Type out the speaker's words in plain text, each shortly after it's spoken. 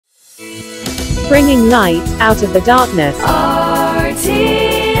Bringing light out of the darkness.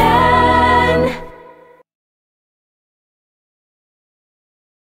 RTN.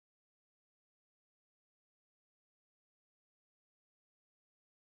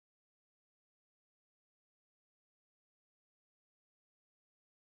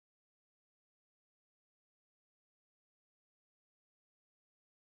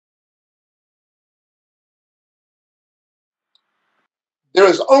 There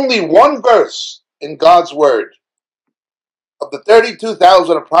is only one verse in God's Word. Of the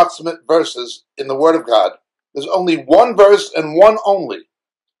 32,000 approximate verses in the Word of God, there's only one verse and one only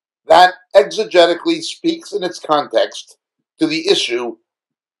that exegetically speaks in its context to the issue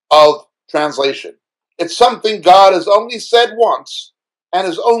of translation. It's something God has only said once and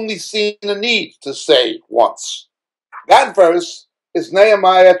has only seen a need to say once. That verse is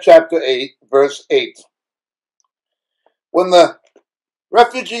Nehemiah chapter 8, verse 8. When the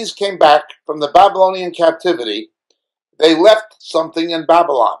refugees came back from the Babylonian captivity, they left something in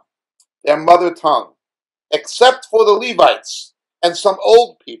Babylon, their mother tongue. Except for the Levites and some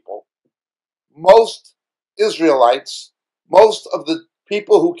old people, most Israelites, most of the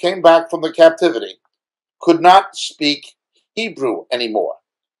people who came back from the captivity, could not speak Hebrew anymore.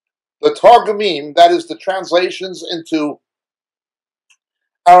 The Targumim, that is the translations into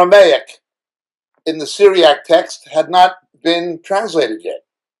Aramaic in the Syriac text, had not been translated yet.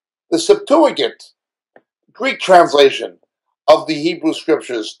 The Septuagint, Greek translation of the Hebrew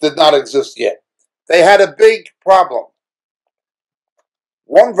scriptures, did not exist yet. They had a big problem.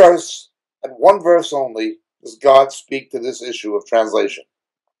 One verse, and one verse only, does God speak to this issue of translation.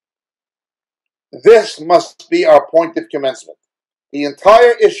 This must be our point of commencement. The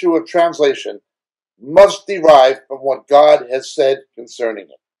entire issue of translation must derive from what God has said concerning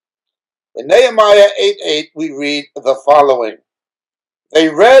it. In Nehemiah 8:8, we read the following. They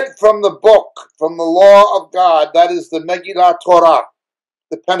read from the book, from the law of God, that is the Megillah Torah,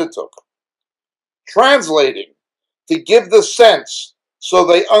 the Pentateuch, translating to give the sense so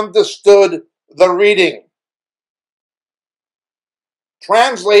they understood the reading.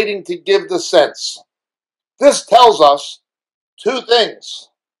 Translating to give the sense. This tells us two things.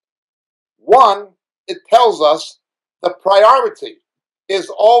 One, it tells us the priority is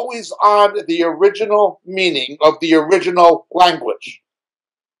always on the original meaning of the original language.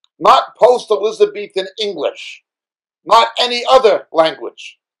 Not post-Elizabethan English, not any other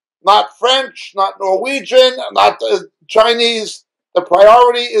language, not French, not Norwegian, not Chinese. The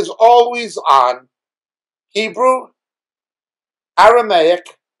priority is always on Hebrew,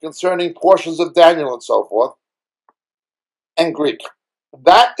 Aramaic, concerning portions of Daniel and so forth, and Greek.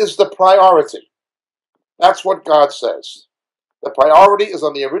 That is the priority. That's what God says. The priority is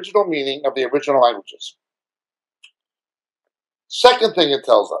on the original meaning of the original languages. Second thing it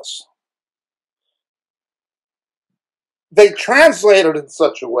tells us, they translated in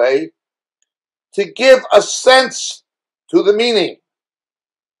such a way to give a sense to the meaning.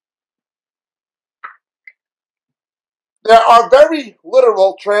 There are very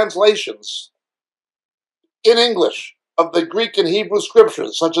literal translations in English of the Greek and Hebrew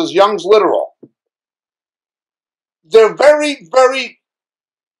scriptures, such as Young's Literal. They're very, very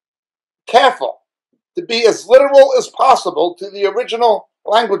careful to be as literal as possible to the original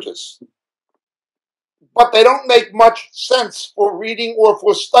languages. But they don't make much sense for reading or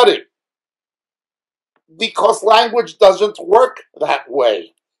for study, because language doesn't work that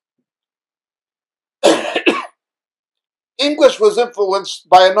way. English was influenced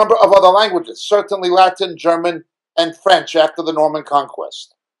by a number of other languages, certainly Latin, German, and French after the Norman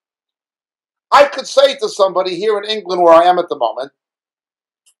conquest. I could say to somebody here in England, where I am at the moment,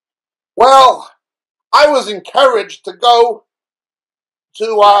 well, I was encouraged to go to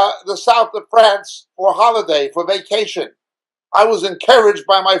the south of France for holiday, for vacation. I was encouraged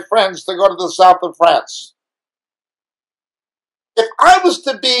by my friends to go to the south of France. If I was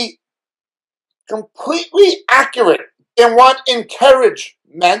to be completely accurate in what encourage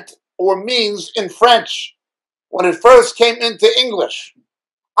meant or means in French when it first came into English,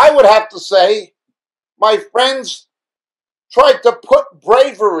 I would have to say my friends tried to put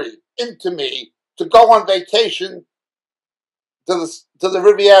bravery into me to go on vacation to the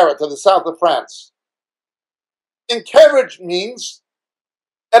Riviera, to the south of France. Encourage means,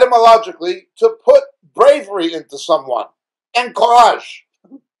 etymologically, to put bravery into someone. Encourage.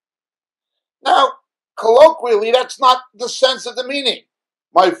 Now, colloquially, that's not the sense of the meaning.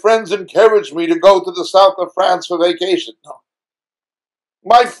 My friends encouraged me to go to the south of France for vacation. No.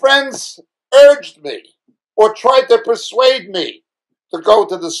 My friends urged me or tried to persuade me to go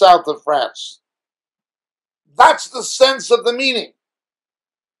to the south of France. That's the sense of the meaning.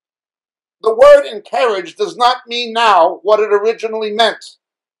 the word encourage does not mean now what it originally meant.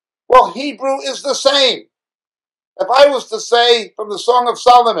 Well, Hebrew is the same. If I was to say from the Song of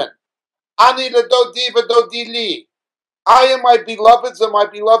Solomon, Ani ledodi v'dodi li, I am my beloved's and my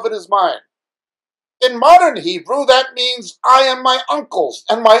beloved is mine. In modern Hebrew, that means I am my uncle's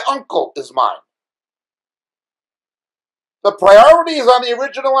and my uncle is mine. The priority is on the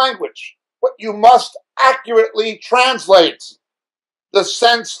original language, but you must accurately translate the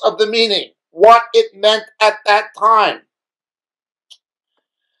sense of the meaning, what it meant at that time.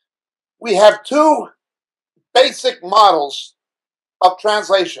 We have two basic models of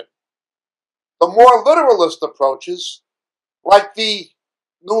translation. The more literalist approaches, like the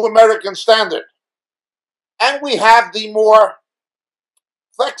New American Standard, and we have the more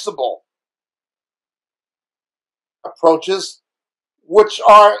flexible approaches, which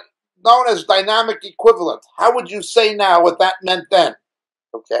are known as dynamic equivalent. How would you say now what that meant then?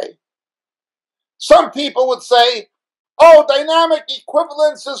 Okay. Some people would say, oh, dynamic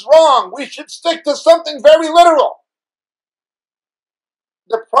equivalence is wrong. We should stick to something very literal.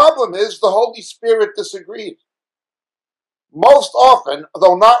 The problem is the Holy Spirit disagreed. Most often,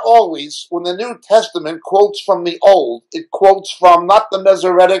 though not always, when the New Testament quotes from the Old, it quotes from not the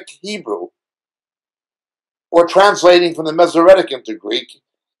Masoretic Hebrew, or translating from the Masoretic into Greek.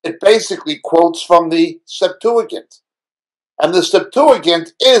 It basically quotes from the Septuagint. And the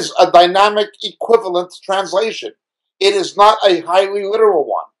Septuagint is a dynamic equivalent translation. It is not a highly literal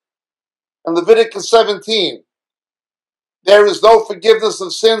one. In Leviticus 17, there is no forgiveness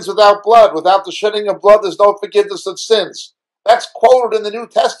of sins without blood. Without the shedding of blood, there's no forgiveness of sins. That's quoted in the New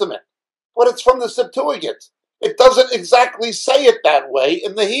Testament, but it's from the Septuagint. It doesn't exactly say it that way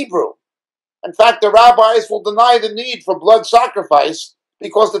in the Hebrew. In fact, the rabbis will deny the need for blood sacrifice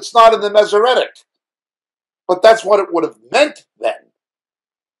because it's not in the Masoretic. But that's what it would have meant then.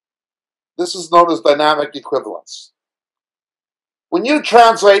 This is known as dynamic equivalence. When you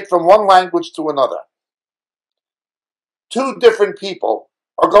translate from one language to another, two different people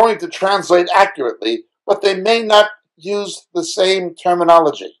are going to translate accurately, but they may not use the same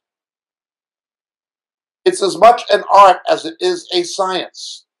terminology. It's as much an art as it is a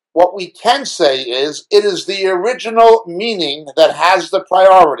science. What we can say is it is the original meaning that has the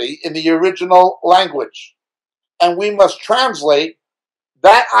priority in the original language. And we must translate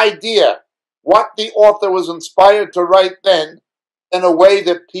that idea, what the author was inspired to write then, in a way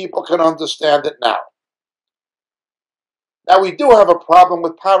that people can understand it now. Now, we do have a problem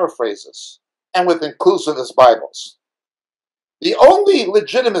with paraphrases and with inclusivist Bibles. The only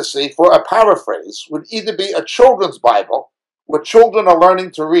legitimacy for a paraphrase would either be a children's Bible, where children are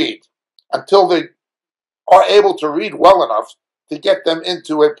learning to read until they are able to read well enough to get them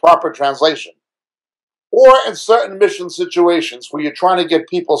into a proper translation, or in certain mission situations where you're trying to get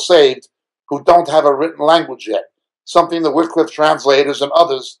people saved who don't have a written language yet, something the Wycliffe translators and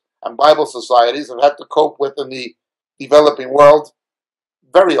others and Bible societies have had to cope with in the developing world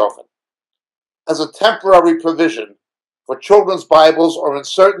very often. As a temporary provision for children's Bibles, or in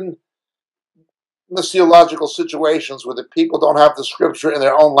certain missiological situations where the people don't have the scripture in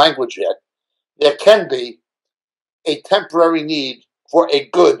their own language yet, there can be a temporary need for a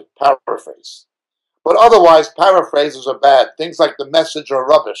good paraphrase. But otherwise, paraphrases are bad. Things like The Message are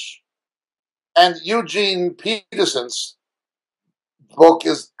rubbish. And Eugene Peterson's book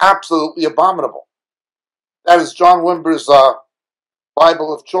is absolutely abominable. That is John Wimber's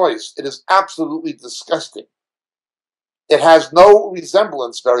Bible of choice. It is absolutely disgusting. It has no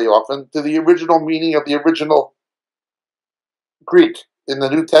resemblance very often to the original meaning of the original Greek in the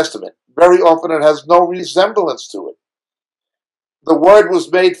New Testament. Very often it has no resemblance to it. The Word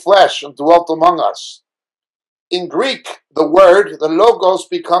was made flesh and dwelt among us. In Greek, the Word, the Logos,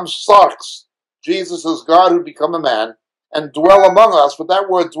 becomes sarx. Jesus is God who become a man and dwell among us. But that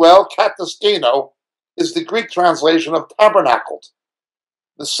word dwell, kataskeno, is the Greek translation of tabernacled.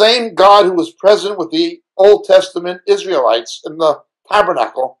 The same God who was present with the Old Testament Israelites in the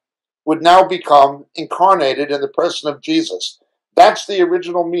tabernacle would now become incarnated in the person of Jesus. That's the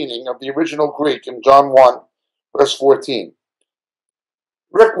original meaning of the original Greek in John 1, verse 14.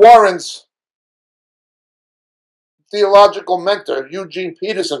 Rick Warren's theological mentor, Eugene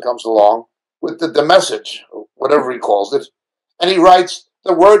Peterson, comes along with the message, or whatever he calls it, and he writes,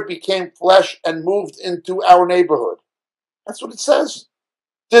 the Word became flesh and moved into our neighborhood. That's what it says.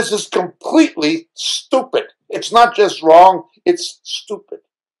 This is completely stupid. It's not just wrong, it's stupid.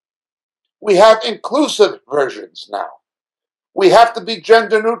 We have inclusive versions now. We have to be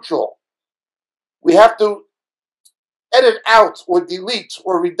gender neutral. We have to edit out or delete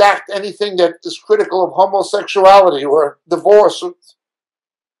or redact anything that is critical of homosexuality or divorce.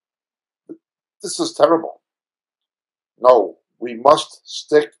 This is terrible. No, we must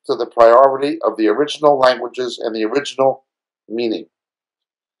stick to the priority of the original languages and the original meaning.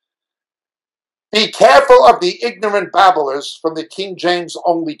 Be careful of the ignorant babblers from the King James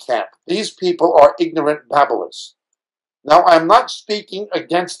only camp. These people are ignorant babblers. Now, I'm not speaking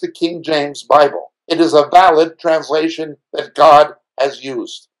against the King James Bible. It is a valid translation that God has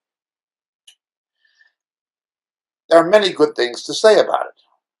used. There are many good things to say about it.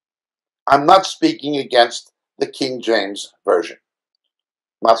 I'm not speaking against the King James Version.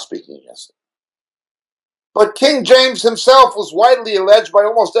 I'm not speaking against it. But King James himself was widely alleged by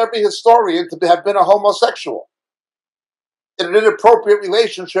almost every historian to have been a homosexual in an inappropriate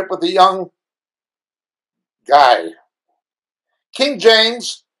relationship with a young guy. King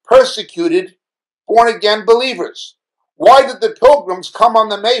James persecuted born-again believers. Why did the Pilgrims come on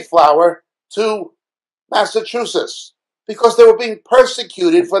the Mayflower to Massachusetts? Because they were being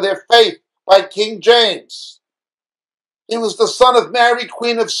persecuted for their faith by King James. He was the son of Mary,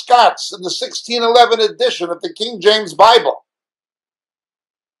 Queen of Scots, in the 1611 edition of the King James Bible.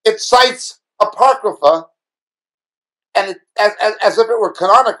 It cites Apocrypha and as if it were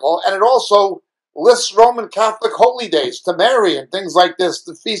canonical, and it also lists Roman Catholic holy days to Mary and things like this,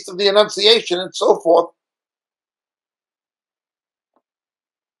 the Feast of the Annunciation and so forth.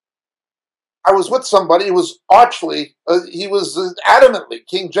 I was with somebody who was archly, he was adamantly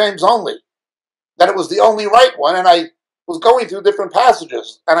King James only, that it was the only right one, and I was going through different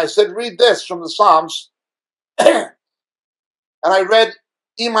passages, and I said, read this from the Psalms, and I read,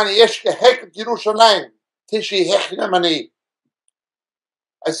 Imani Yeshke Hek Yerushalayim, Tishi Hechnemani.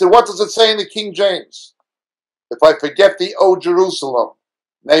 I said, what does it say in the King James? If I forget thee, O Jerusalem,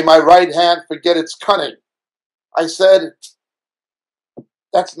 may my right hand forget its cunning. I said,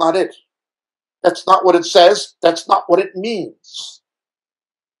 that's not it. That's not what it says. That's not what it means.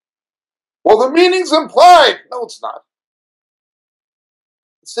 Well, the meaning's implied. No, it's not.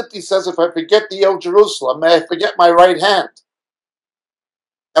 It simply says, if I forget thee, O Jerusalem, may I forget my right hand.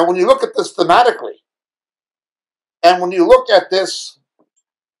 And when you look at this thematically, and when you look at this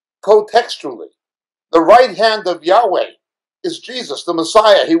contextually, the right hand of Yahweh is Jesus, the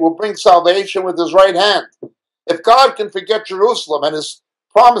Messiah. He will bring salvation with his right hand. If God can forget Jerusalem and his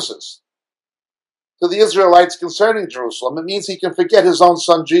promises to the Israelites concerning Jerusalem, it means he can forget his own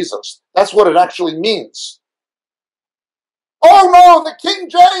son Jesus. That's what it actually means. Oh no, the King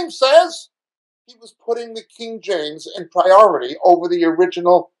James says he was putting the King James in priority over the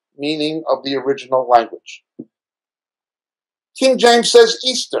original meaning of the original language. King James says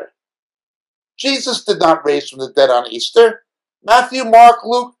Easter. Jesus did not raise from the dead on Easter. Matthew, Mark,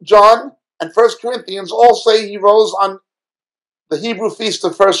 Luke, John, and 1 Corinthians all say he rose on the Hebrew Feast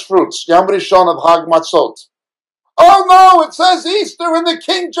of First Fruits, Yom Rishon of Hag Matzot. Oh no, it says Easter in the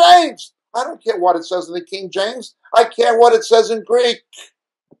King James. I don't care what it says in the King James. I care what it says in Greek.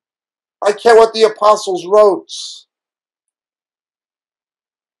 I care what the apostles wrote.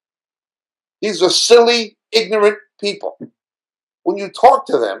 These are silly, ignorant people. When you talk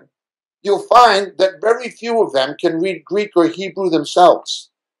to them, you'll find that very few of them can read Greek or Hebrew themselves.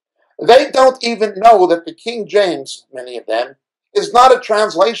 They don't even know that the King James, many of them, is not a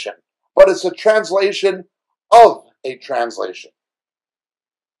translation, but it's a translation of a translation.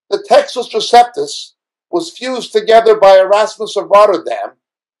 The Textus Receptus was fused together by Erasmus of Rotterdam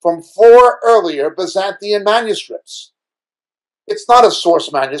from 4 earlier Byzantine manuscripts. It's not a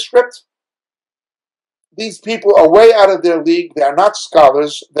source manuscript. These people are way out of their league. They are not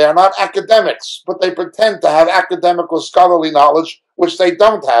scholars. They are not academics, but they pretend to have academic or scholarly knowledge, which they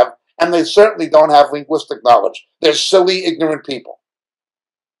don't have, and they certainly don't have linguistic knowledge. They're silly, ignorant people.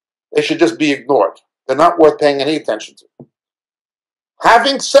 They should just be ignored. They're not worth paying any attention to.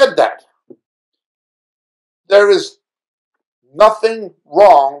 Having said that, there is nothing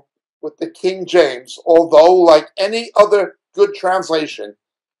wrong with the King James, although, like any other good translation,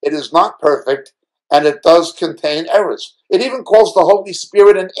 it is not perfect, and it does contain errors. It even calls the Holy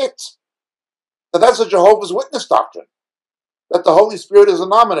Spirit an it. Now, that's a Jehovah's Witness doctrine, that the Holy Spirit is a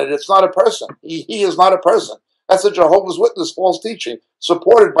nominative. It's not a person. He is not a person. That's a Jehovah's Witness false teaching,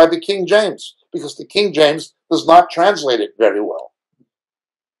 supported by the King James, because the King James does not translate it very well.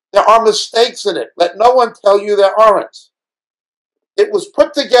 There are mistakes in it. Let no one tell you there aren't. It was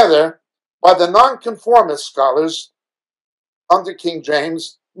put together by the nonconformist scholars under King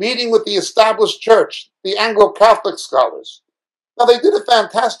James, meeting with the established church, the Anglo-Catholic scholars. Now, they did a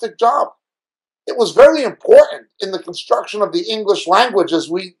fantastic job. It was very important in the construction of the English language as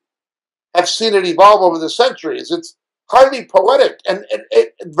we have seen it evolve over the centuries. It's highly poetic, and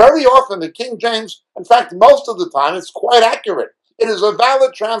very often the King James, in fact, most of the time, it's quite accurate. It is a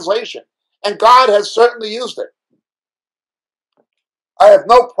valid translation. And God has certainly used it. I have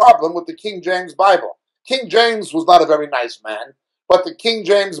no problem with the King James Bible. King James was not a very nice man, but the King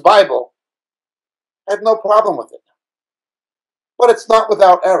James Bible, I have no problem with it. But it's not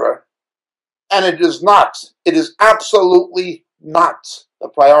without error, and it is absolutely not the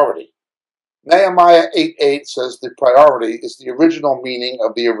priority. Nehemiah 8:8 says the priority is the original meaning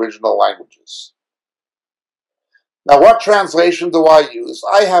of the original languages. Now, what translation do I use?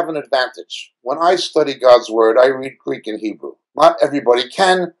 I have an advantage. When I study God's Word, I read Greek and Hebrew. Not everybody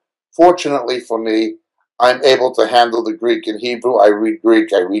can. Fortunately for me, I'm able to handle the Greek and Hebrew. I read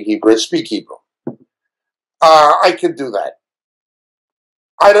Greek, I read Hebrew, I speak Hebrew. I can do that.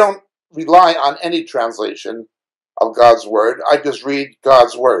 I don't rely on any translation of God's Word. I just read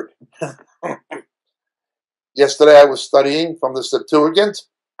God's Word. Yesterday I was studying from the Septuagint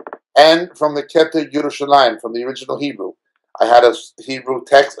and from the Keter Yerushalayim, from the original Hebrew. I had a Hebrew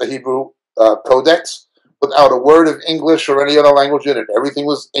text, a Hebrew codex, without a word of English or any other language in it. Everything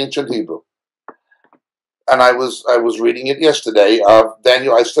was ancient Hebrew. And I was reading it yesterday.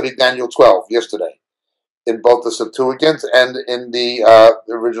 Daniel. I studied Daniel 12 yesterday, in both the Septuagint and in the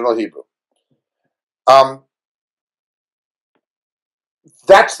original Hebrew.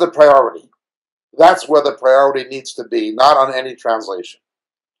 That's the priority. That's where the priority needs to be, not on any translation.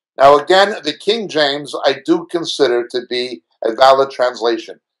 Now again, the King James I do consider to be a valid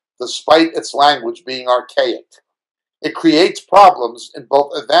translation, despite its language being archaic. It creates problems in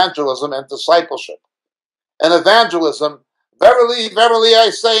both evangelism and discipleship. In evangelism, verily, verily I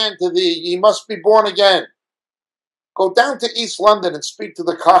say unto thee, ye must be born again. Go down to East London and speak to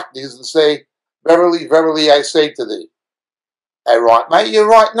the Cockneys and say, verily, verily I say to thee. Hey, right, mate, you're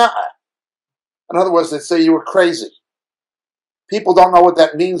right now. In other words, they'd say you were crazy. People don't know what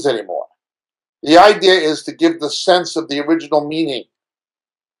that means anymore. The idea is to give the sense of the original meaning,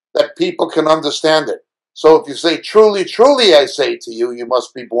 that people can understand it. So if you say, truly, truly I say to you, you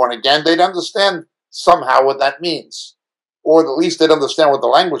must be born again, they'd understand somehow what that means. Or at least they'd understand what the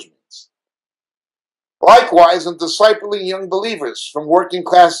language means. Likewise, in discipling young believers from working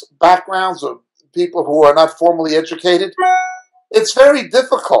class backgrounds or people who are not formally educated, it's very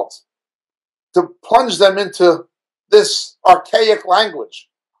difficult to plunge them into this archaic language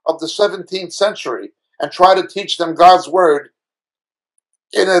of the 17th century and try to teach them God's Word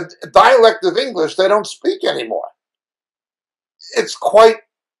in a dialect of English they don't speak anymore. It's quite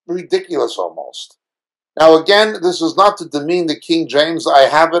ridiculous almost. Now again, this is not to demean the King James. I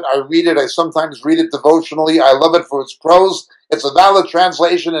have it, I read it, I sometimes read it devotionally. I love it for its prose. It's a valid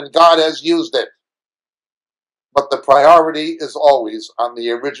translation and God has used it. But the priority is always on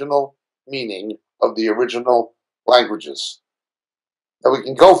the original meaning of the original languages. Now we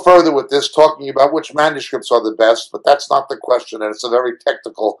can go further with this, talking about which manuscripts are the best, but that's not the question, and it's a very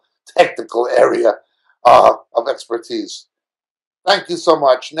technical area of expertise. Thank you so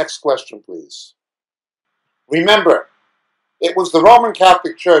much. Next question, please. Remember, it was the Roman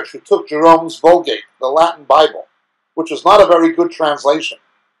Catholic Church who took Jerome's Vulgate, the Latin Bible, which was not a very good translation,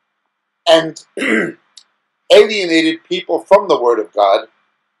 and alienated people from the Word of God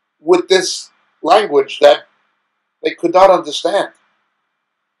with this language that they could not understand.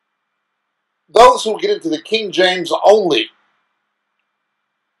 Those who get into the King James only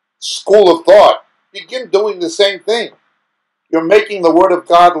school of thought begin doing the same thing. You're making the Word of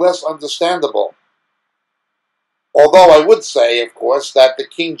God less understandable. Although I would say, of course, that the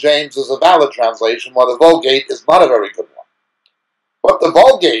King James is a valid translation, while the Vulgate is not a very good one. But the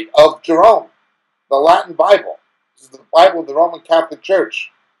Vulgate of Jerome, the Latin Bible, this is the Bible of the Roman Catholic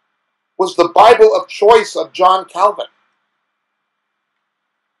Church, was the Bible of choice of John Calvin.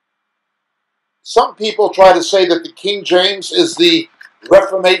 Some people try to say that the King James is the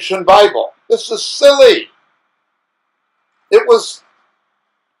Reformation Bible. This is silly. It was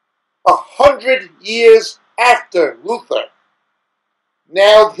 100 years after Luther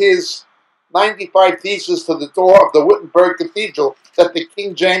nailed his 95 Theses to the door of the Wittenberg Cathedral that the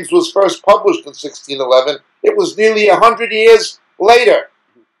King James was first published in 1611. It was nearly 100 years later.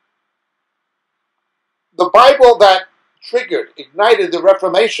 The Bible that ignited the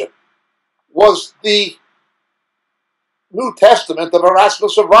Reformation was the New Testament of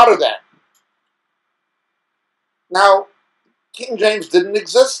Erasmus of Rotterdam. Now, King James didn't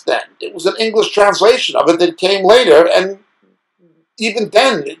exist then. It was an English translation of it that came later, and even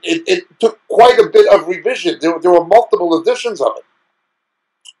then, it took quite a bit of revision. There were multiple editions of it.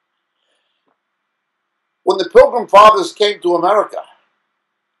 When the Pilgrim Fathers came to America,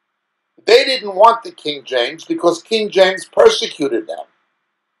 they didn't want the King James because King James persecuted them.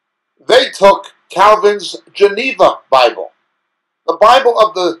 They took Calvin's Geneva Bible, the Bible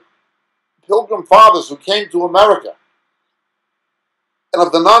of the Pilgrim Fathers who came to America, and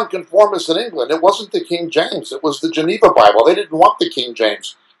of the nonconformists in England, it wasn't the King James, it was the Geneva Bible. They didn't want the King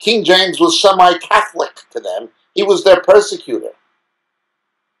James. King James was semi-Catholic to them. He was their persecutor.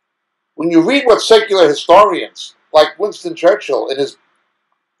 When you read what secular historians, like Winston Churchill in his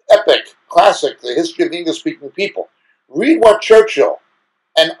epic classic, The History of the English-Speaking People, read what Churchill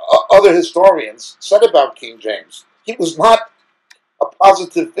and other historians said about King James. He was not a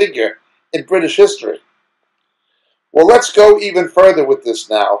positive figure in British history. Well, let's go even further with this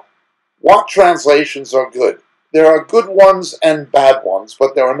now. What translations are good? There are good ones and bad ones,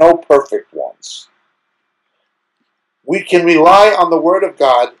 but there are no perfect ones. We can rely on the Word of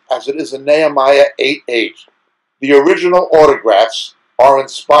God as it is in Nehemiah 8:8. The original autographs are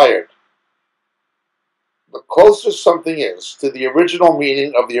inspired. The closer something is to the original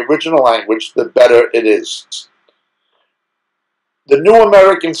meaning of the original language, the better it is. The New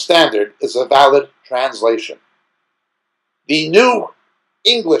American Standard is a valid translation. The New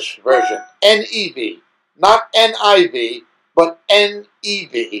English Version, NEV, not NIV, but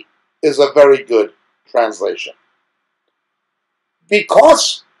NEV, is a very good translation.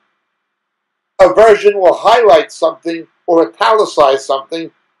 Because a version will highlight something or italicize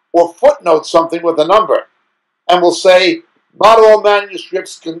something or footnote something with a number and will say, not all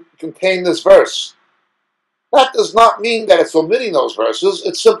manuscripts contain this verse. That does not mean that it's omitting those verses.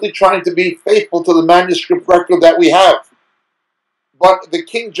 It's simply trying to be faithful to the manuscript record that we have. But the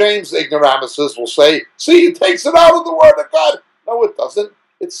King James ignoramuses will say, see, it takes it out of the Word of God. No, it doesn't.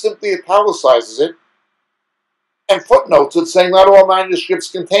 It simply italicizes it and footnotes it, saying not all manuscripts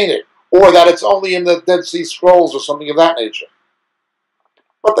contain it, or that it's only in the Dead Sea Scrolls or something of that nature.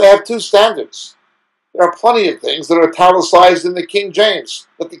 But they have two standards. There are plenty of things that are italicized in the King James,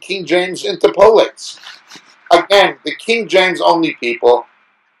 that the King James interpolates. Again, the King James only people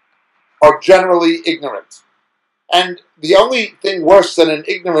are generally ignorant. And the only thing worse than an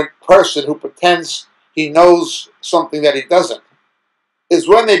ignorant person who pretends he knows something that he doesn't is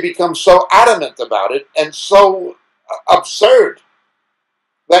when they become so adamant about it and so absurd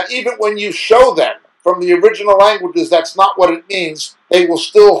that even when you show them from the original languages that's not what it means, they will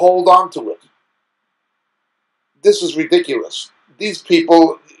still hold on to it. This is ridiculous. These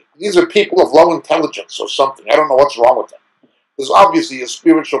are people of low intelligence or something. I don't know what's wrong with them. There's obviously a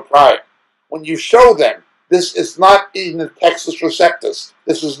spiritual pride. When you show them, this is not in the Textus Receptus.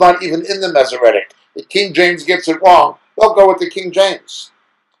 This is not even in the Masoretic. The King James gets it wrong. They'll go with the King James.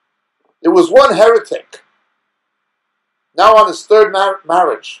 There was one heretic, now on his third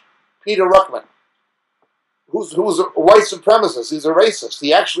marriage, Peter Ruckman, who's a white supremacist. He's a racist.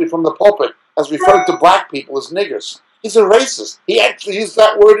 He actually, from the pulpit, has referred to black people as niggers. He's a racist. He actually used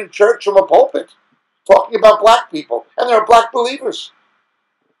that word in church from a pulpit, talking about black people, and there are black believers.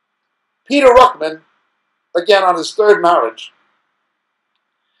 Peter Ruckman, again on his third marriage,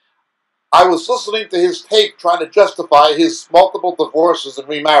 I was listening to his tape trying to justify his multiple divorces and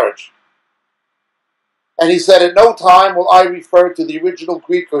remarriage. And he said, at no time will I refer to the original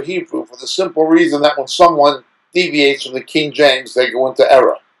Greek or Hebrew for the simple reason that when someone deviates from the King James, they go into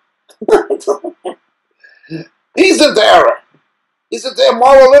error. He's into error. He's into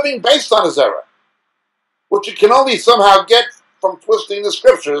immoral living based on his error, which you can only somehow get from twisting the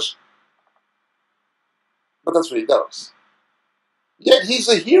scriptures. But that's what he does. Yet he's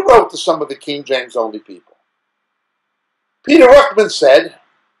a hero to some of the King James only people. Peter Ruckman said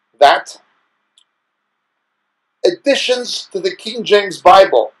that additions to the King James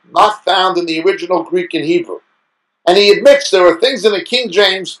Bible not found in the original Greek and Hebrew. And he admits there are things in the King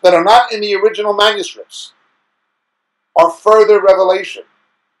James that are not in the original manuscripts, are further revelation.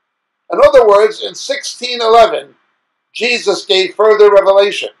 In other words, in 1611, Jesus gave further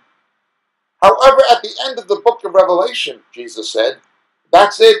revelation. However, at the end of the book of Revelation, Jesus said,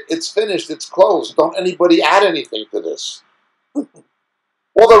 that's it, it's finished, it's closed. Don't anybody add anything to this.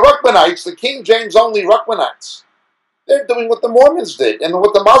 Well, the Ruckmanites, the King James only Ruckmanites, they're doing what the Mormons did and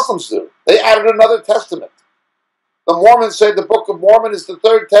what the Muslims do. They added another testament. The Mormons say the Book of Mormon is the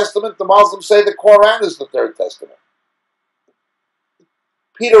Third Testament. The Muslims say the Quran is the Third Testament.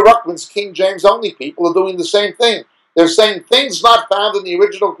 Peter Ruckman's King James only people are doing the same thing. They're saying things not found in the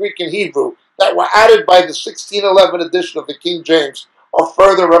original Greek and Hebrew that were added by the 1611 edition of the King James are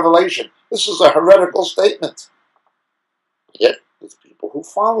further revelation. This is a heretical statement. Yet, there's people who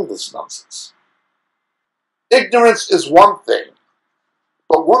follow this nonsense. Ignorance is one thing,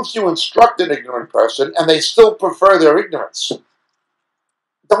 but once you instruct an ignorant person and they still prefer their ignorance,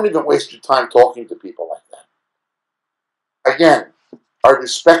 don't even waste your time talking to people like that. Again, I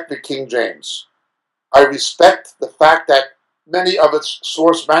respect the King James. I respect the fact that many of its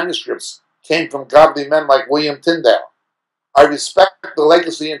source manuscripts came from godly men like William Tyndale. I respect the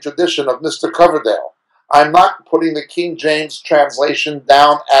legacy and tradition of Mr. Coverdale. I'm not putting the King James translation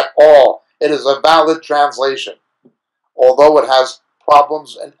down at all. It is a valid translation. Although it has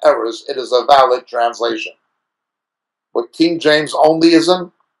problems and errors, it is a valid translation. But King James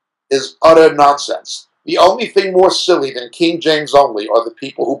onlyism is utter nonsense. The only thing more silly than King James only are the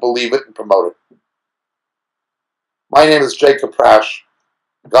people who believe it and promote it. My name is Jacob Prasch.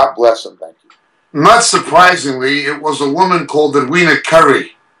 God bless and thank you. Not surprisingly, it was a woman called Edwina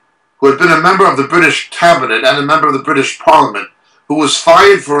Currie, who had been a member of the British Cabinet and a member of the British Parliament, who was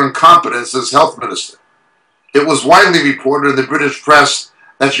fired for incompetence as health minister. It was widely reported in the British press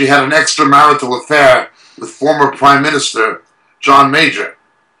that she had an extramarital affair with former Prime Minister John Major.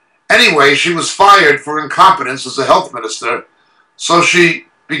 Anyway, she was fired for incompetence as a health minister, so she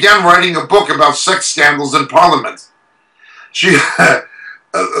began writing a book about sex scandals in Parliament. She had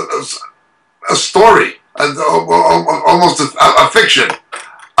a story, almost a fiction,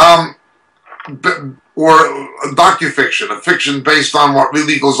 or a docufiction, a fiction based on what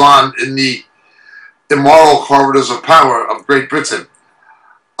really goes on in the immoral corridors of power of Great Britain.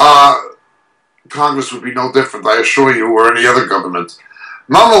 Congress would be no different, I assure you, or any other government.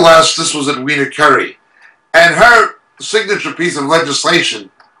 Nonetheless, this was Edwina Currie, and her signature piece of legislation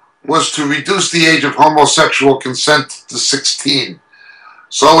was to reduce the age of homosexual consent to 16.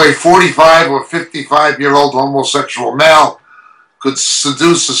 So a 45 or 55-year-old homosexual male could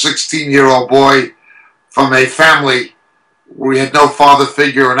seduce a 16-year-old boy from a family where he had no father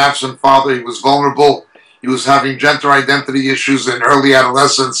figure, an absent father. He was vulnerable. He was having gender identity issues in early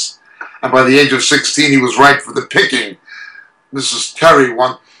adolescence. And by the age of 16, he was ripe for the picking. Mrs. Currie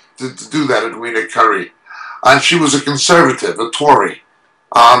wanted to do that, Edwina Currie. And she was a conservative, a Tory.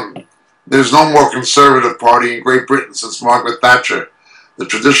 There's no more conservative party in Great Britain since Margaret Thatcher. The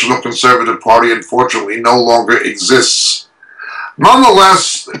traditional conservative party, unfortunately, no longer exists.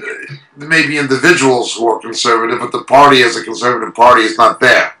 Nonetheless, there may be individuals who are conservative, but the party as a conservative party is not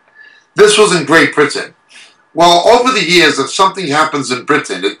there. This was in Great Britain. Well, over the years, if something happens in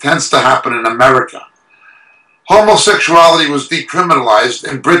Britain, it tends to happen in America. Homosexuality was decriminalized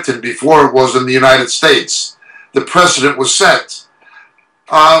in Britain before it was in the United States. The precedent was set.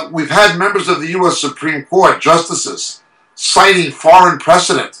 We've had members of the U.S. Supreme Court, justices, citing foreign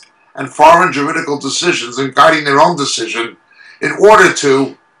precedent and foreign juridical decisions and guiding their own decision in order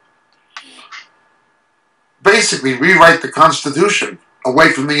to basically rewrite the Constitution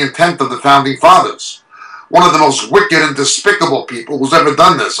away from the intent of the Founding Fathers. One of the most wicked and despicable people who's ever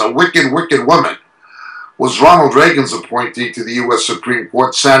done this, a wicked, wicked woman, was Ronald Reagan's appointee to the U.S. Supreme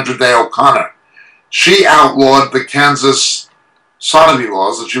Court, Sandra Day O'Connor. She outlawed the Kansas sodomy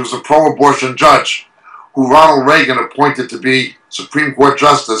laws, and she was a pro-abortion judge who Ronald Reagan appointed to be Supreme Court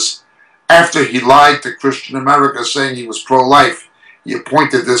Justice after he lied to Christian America saying he was pro-life. He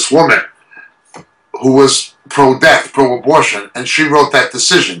appointed this woman who was pro-death, pro-abortion, and she wrote that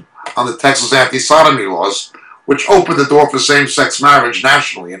decision on the Texas anti-sodomy laws, which opened the door for same-sex marriage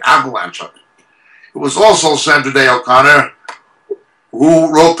nationally, an avalanche of it. It was also Sandra Day O'Connor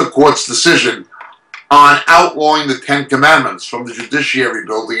who wrote the court's decision on outlawing the Ten Commandments from the Judiciary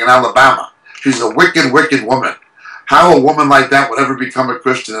Building in Alabama. She's a wicked, wicked woman. How a woman like that would ever become a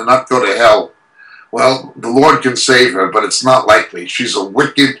Christian and not go to hell? Well, the Lord can save her, but it's not likely. She's a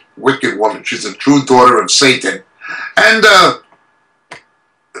wicked, wicked woman. She's a true daughter of Satan. And a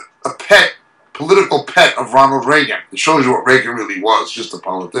pet, political pet of Ronald Reagan. It shows you what Reagan really was, just a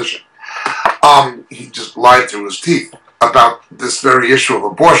politician. He just lied through his teeth about this very issue of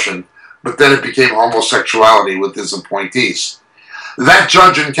abortion, but then it became homosexuality with his appointees. That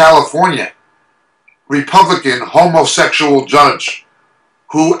judge in California, Republican homosexual judge,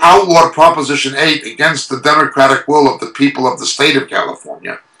 who outlawed Proposition 8 against the democratic will of the people of the state of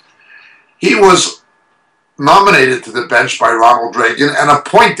California, he was nominated to the bench by Ronald Reagan and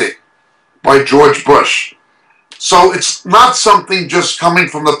appointed by George Bush. So it's not something just coming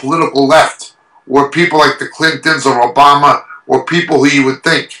from the political left, or people like the Clintons or Obama, or people who you would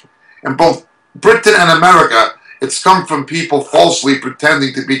think. In both Britain and America, it's come from people falsely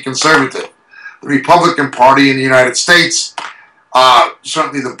pretending to be conservative. The Republican Party in the United States,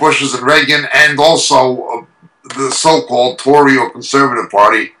 certainly the Bushes and Reagan, and also the so-called Tory or Conservative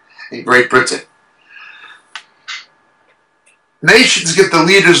Party in Great Britain. Nations get the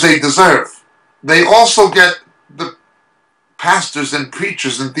leaders they deserve. They also get the pastors and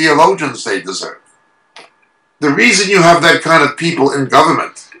preachers and theologians they deserve. The reason you have that kind of people in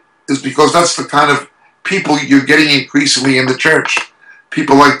government is because that's the kind of people you're getting increasingly in the church.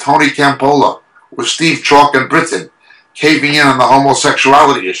 People like Tony Campolo or Steve Chalk in Britain caving in on the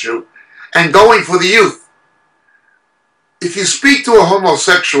homosexuality issue and going for the youth. If you speak to a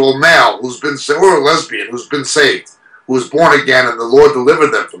homosexual male who's been, or a lesbian who's been saved, who was born again and the Lord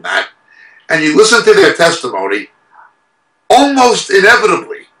delivered them from that, and you listen to their testimony, almost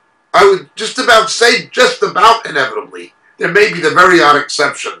inevitably, I would just about say just about inevitably, there may be the very odd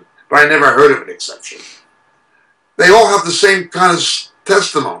exception, but I never heard of an exception. They all have the same kind of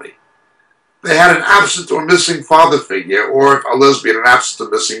testimony. They had an absent or missing father figure, or if a lesbian, an absent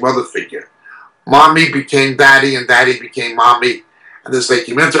or missing mother figure. Mommy became daddy and daddy became mommy, and as they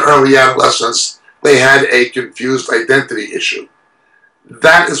came into early adolescence, they had a confused identity issue.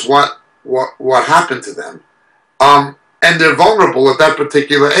 That is what happened to them. And they're vulnerable at that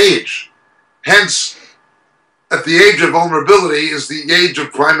particular age. Hence, at the age of vulnerability is the age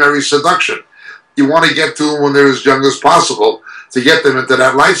of primary seduction. You want to get to them when they're as young as possible to get them into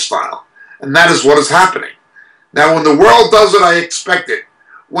that lifestyle. And that is what is happening. Now, when the world does it, I expect it.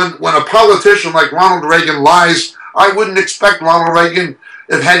 When a politician like Ronald Reagan lies, I wouldn't expect Ronald Reagan,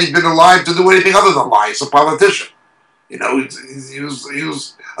 if had he been alive, to do anything other than lie. He's a politician. You know, he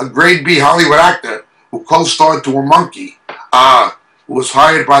was a grade B Hollywood actor who co-starred to a monkey, who was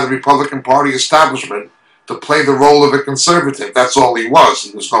hired by the Republican Party establishment to play the role of a conservative. That's all he was.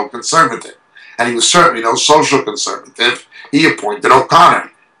 He was no conservative. And he was certainly no social conservative. He appointed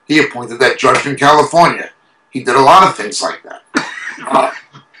O'Connor. He appointed that judge in California. He did a lot of things like that.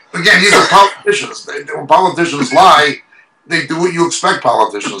 Again, these are politicians. When politicians lie, they do what you expect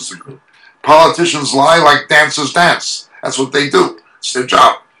politicians to do. Politicians lie like dancers dance. That's what they do. It's their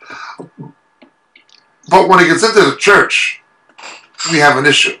job. But when it gets into the church, we have an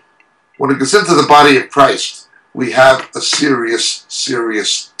issue. When it gets into the body of Christ, we have a serious,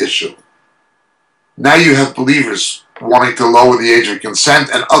 serious issue. Now you have believers wanting to lower the age of consent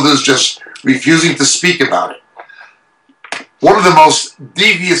and others just refusing to speak about it. One of the most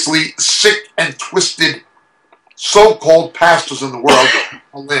deviously sick and twisted so-called pastors in the world,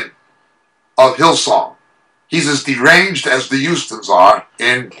 Lynn, of Hillsong. He's as deranged as the Houstons are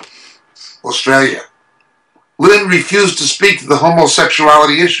in Australia. Lynn refused to speak to the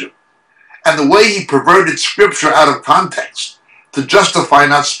homosexuality issue. And the way he perverted scripture out of context to justify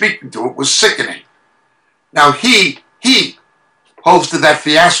not speaking to it was sickening. Now he hosted that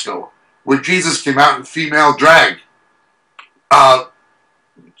fiasco where Jesus came out in female drag,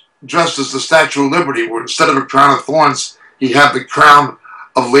 dressed as the Statue of Liberty, where instead of a crown of thorns, he had the crown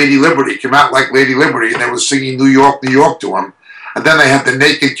of Lady Liberty. He came out like Lady Liberty, and they were singing New York, New York to him. And then they had the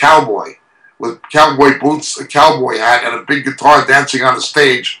naked cowboy with cowboy boots, a cowboy hat, and a big guitar dancing on the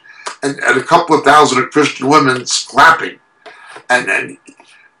stage, and a couple of thousand of Christian women clapping. And then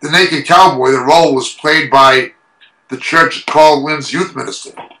the naked cowboy, the role was played by the church called Lynn's youth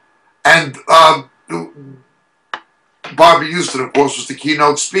minister. And Bobby Houston, of course, was the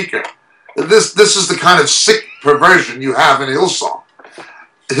keynote speaker. This is the kind of sick perversion you have in Hillsong.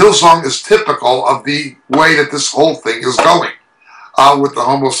 Hillsong is typical of the way that this whole thing is going with the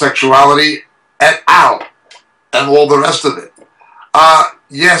homosexuality et al. And all the rest of it.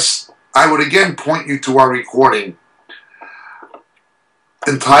 Yes, I would again point you to our recording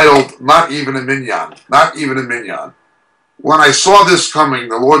entitled Not Even a Minyan. Not Even a Minyan. When I saw this coming,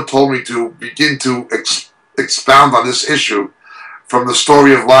 the Lord told me to begin to expound on this issue from the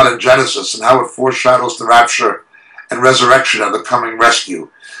story of Lot in Genesis and how it foreshadows the rapture and resurrection and the coming rescue,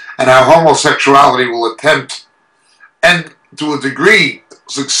 and how homosexuality will attempt and to a degree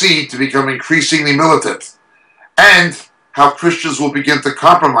succeed to become increasingly militant, and how Christians will begin to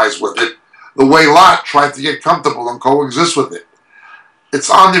compromise with it the way Lot tried to get comfortable and coexist with it. It's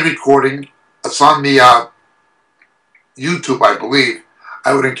on the recording. It's on the YouTube, I believe.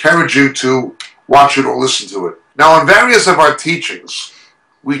 I would encourage you to watch it or listen to it. Now, in various of our teachings,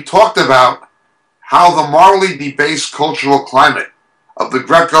 we talked about how the morally debased cultural climate of the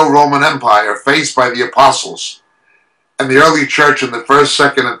Greco-Roman Empire faced by the apostles and the early church in the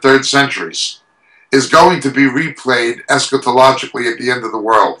 1st, 2nd, and 3rd centuries is going to be replayed eschatologically at the end of the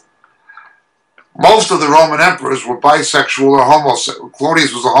world. Most of the Roman emperors were bisexual or homosexual.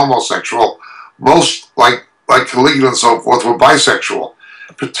 Claudius was a homosexual. Most, like Caligula and so forth, were bisexual,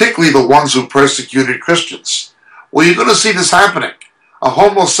 particularly the ones who persecuted Christians. Well, you're going to see this happening. A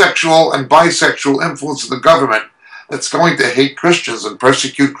homosexual and bisexual influence in the government that's going to hate Christians and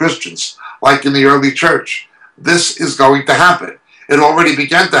persecute Christians, like in the early church. This is going to happen. It already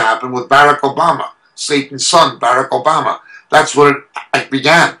began to happen with Barack Obama, Satan's son, Barack Obama. That's what it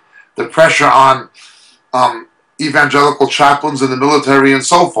began. The pressure on evangelical chaplains in the military and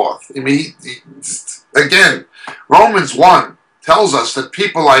so forth. I mean, again, Romans 1 tells us that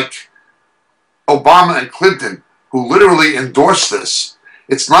people like Obama and Clinton, who literally endorsed this,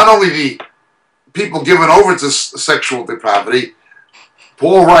 it's not only the people given over to sexual depravity,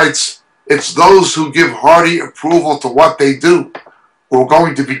 Paul writes, it's those who give hearty approval to what they do who are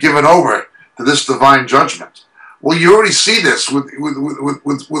going to be given over to this divine judgment. Well, you already see this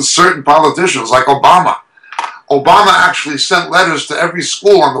with certain politicians like Obama. Obama actually sent letters to every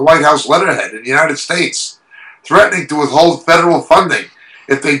school on the White House letterhead in the United States, threatening to withhold federal funding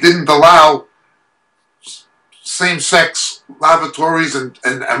if they didn't allow same-sex lavatories and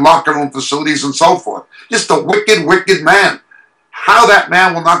locker room facilities and so forth. Just a wicked, wicked man. How that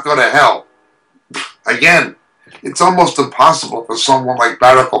man will not go to hell? Again, it's almost impossible for someone like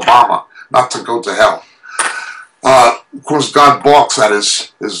Barack Obama not to go to hell. Of course, God balks at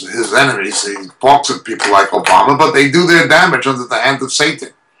his enemies. He balks at people like Obama, but they do their damage under the hand of Satan.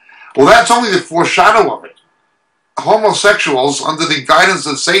 Well, that's only the foreshadow of it. Homosexuals, under the guidance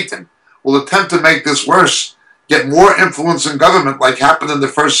of Satan, will attempt to make this worse, get more influence in government like happened in the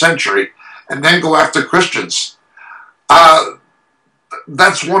first century, and then go after Christians.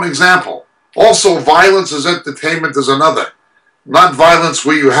 That's one example. Also, violence as entertainment is another. Not violence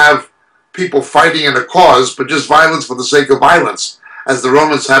where you have people fighting in a cause, but just violence for the sake of violence, as the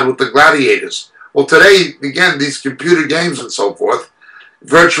Romans had with the gladiators. Well, today, again, these computer games and so forth,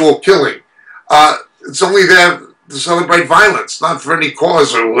 virtual killing, it's only there to celebrate violence, not for any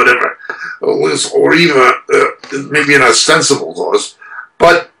cause or whatever, or even maybe an ostensible cause.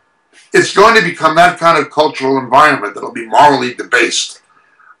 But it's going to become that kind of cultural environment that will be morally debased,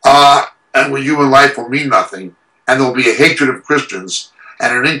 and where human life will mean nothing, and there will be a hatred of Christians,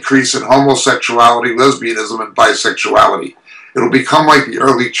 and an increase in homosexuality, lesbianism, and bisexuality. It will become like the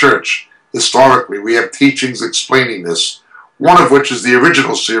early church. Historically, we have teachings explaining this, one of which is the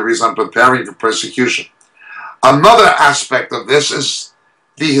original series on preparing for persecution. Another aspect of this is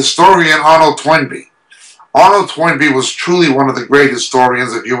the historian Arnold Toynbee. Arnold Toynbee was truly one of the great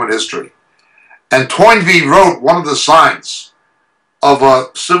historians of human history. And Toynbee wrote one of the signs of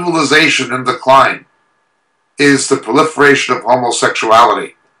a civilization in decline is the proliferation of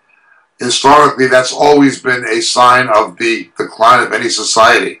homosexuality. Historically, that's always been a sign of the decline of any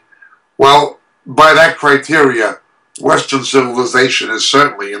society. Well, by that criteria, Western civilization is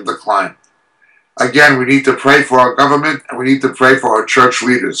certainly in decline. Again, we need to pray for our government, and we need to pray for our church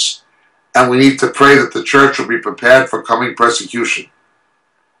leaders. And we need to pray that the church will be prepared for coming persecution.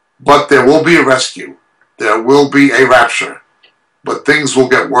 But there will be a rescue. There will be a rapture. But things will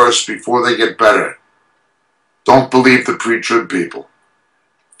get worse before they get better. Don't believe the pre-trib people.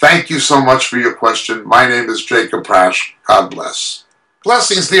 Thank you so much for your question. My name is Jacob Prasch. God bless.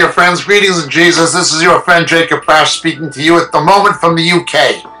 Blessings, dear friends. Greetings in Jesus. This is your friend Jacob Prasch speaking to you at the moment from the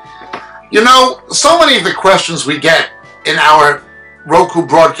UK. You know, so many of the questions we get in our Roku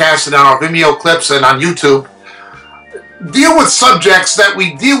broadcasts and our Vimeo clips and on YouTube deal with subjects that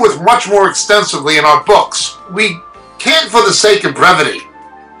we deal with much more extensively in our books. We can't, for the sake of brevity,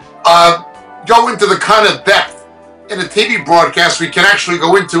 go into the kind of depth in a TV broadcast we can actually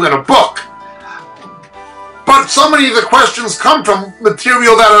go into in a book. But so many of the questions come from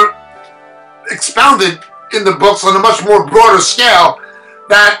material that are expounded in the books on a much more broader scale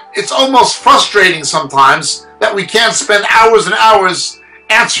that it's almost frustrating sometimes that we can't spend hours and hours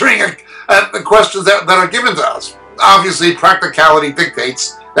answering the questions that are given to us. Obviously, practicality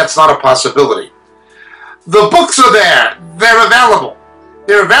dictates that's not a possibility. The books are there. They're available.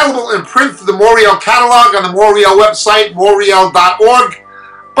 They're available in print through the Moriel catalog on the Moriel website, moriel.org.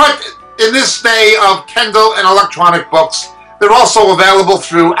 But in this day of Kindle and electronic books, they're also available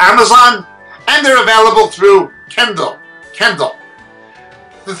through Amazon, and they're available through Kindle.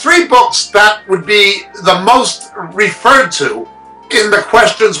 The three books that would be the most referred to in the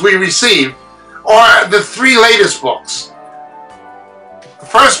questions we receive are the three latest books. The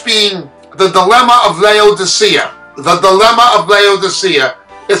first being The Dilemma of Laodicea. The Dilemma of Laodicea.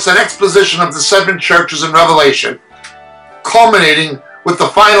 It's an exposition of the seven churches in Revelation, culminating with the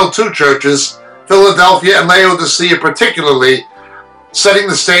final two churches, Philadelphia and Laodicea particularly, setting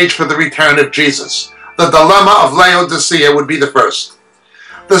the stage for the return of Jesus. The Dilemma of Laodicea would be the first.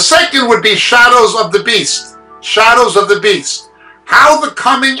 The second would be Shadows of the Beast. Shadows of the Beast. How the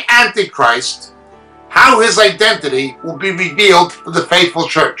coming Antichrist, how his identity will be revealed to the faithful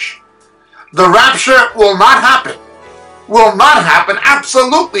church. The rapture will not happen. Will not happen,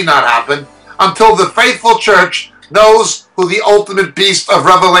 absolutely not happen, until the faithful church knows who the ultimate beast of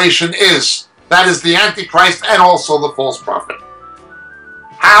Revelation is. That is the Antichrist and also the false prophet.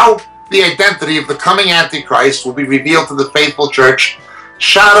 How the identity of the coming Antichrist will be revealed to the faithful church.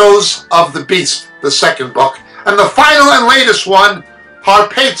 Shadows of the Beast, the second book. And the final and latest one,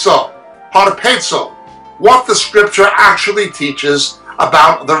 Harpazo. Harpazo. What the scripture actually teaches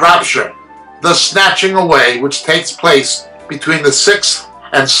about the rapture. the snatching away which takes place between the 6th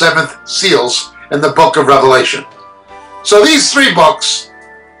and 7th seals in the book of Revelation. So these 3 books,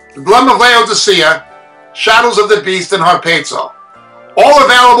 The Dilemma of Laodicea, Shadows of the Beast, and Harpazo, all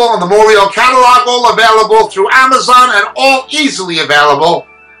available on the Moriel catalog, all available through Amazon, and all easily available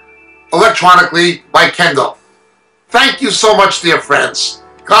electronically by Kindle. Thank you so much, dear friends.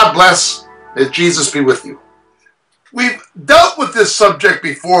 God bless. May Jesus be with you. We've dealt with this subject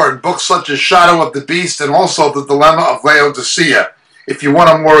before in books such as Shadow of the Beast and also The Dilemma of Laodicea, if you want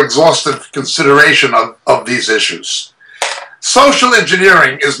a more exhaustive consideration of these issues. Social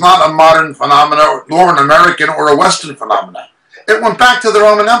engineering is not a modern phenomenon, nor an American or a Western phenomenon. It went back to the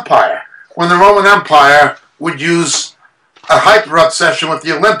Roman Empire, when the Roman Empire would use a hyper-obsession with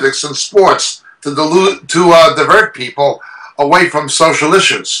the Olympics and sports to divert people away from social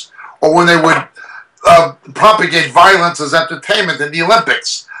issues, or when they would propagate violence as entertainment in the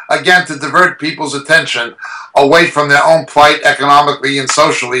Olympics, again to divert people's attention away from their own plight economically and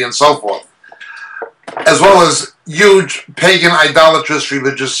socially and so forth, as well as huge pagan idolatrous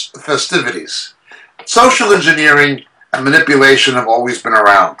religious festivities. Social engineering and manipulation have always been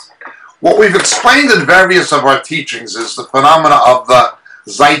around. What we've explained in various of our teachings is the phenomena of the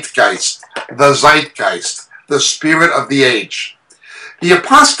zeitgeist, the spirit of the age. The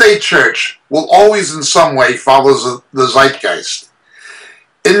apostate church will always in some way follow the zeitgeist.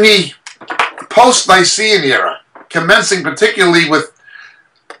 In the post-Nicene era, commencing particularly with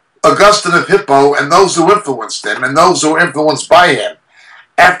Augustine of Hippo and those who influenced him and those who were influenced by him,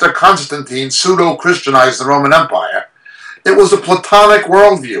 after Constantine pseudo-Christianized the Roman Empire, it was a Platonic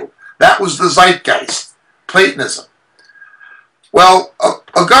worldview. That was the zeitgeist, Platonism. Well,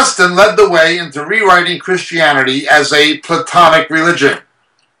 Augustine led the way into rewriting Christianity as a Platonic religion.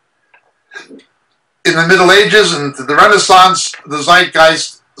 In the Middle Ages and into the Renaissance, the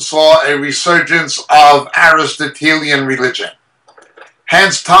zeitgeist saw a resurgence of Aristotelian religion.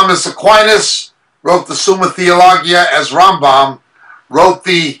 Hence, Thomas Aquinas wrote the Summa Theologia, as Rambam wrote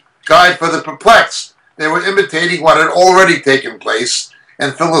the Guide for the Perplexed. They were imitating what had already taken place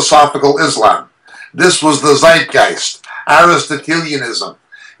in philosophical Islam. This was the zeitgeist, Aristotelianism,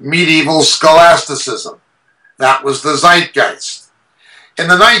 medieval scholasticism. That was the zeitgeist. In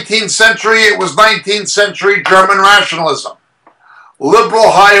the 19th century, it was 19th century German rationalism.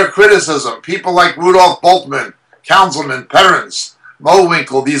 Liberal higher criticism, people like Rudolf Bultmann, Councilman, Perrins,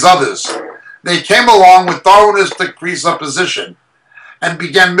 Mowinkle, these others. They came along with Darwinistic presupposition and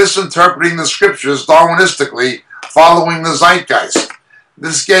began misinterpreting the scriptures Darwinistically, following the zeitgeist.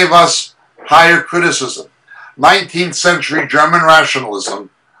 This gave us higher criticism. 19th century German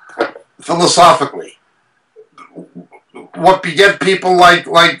rationalism, philosophically. What beget people like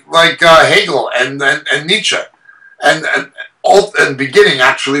Hegel and Nietzsche, and beginning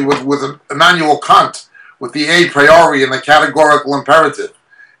actually with Immanuel Kant, with the a priori and the categorical imperative.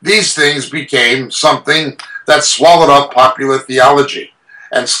 These things became something that swallowed up popular theology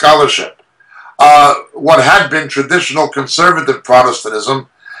and scholarship. What had been traditional conservative Protestantism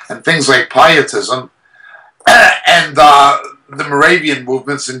and things like Pietism and the Moravian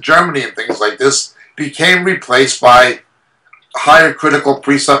movements in Germany and things like this became replaced by higher critical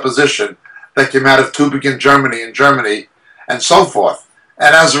presupposition that came out of Tübingen, Germany, and so forth.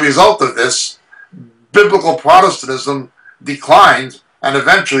 And as a result of this, biblical Protestantism declined, and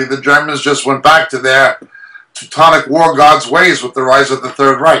eventually the Germans just went back to their Teutonic war gods' ways with the rise of the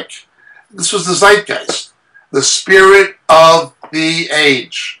Third Reich. This was the zeitgeist, the spirit of the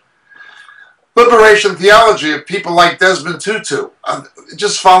age. Liberation theology of people like Desmond Tutu it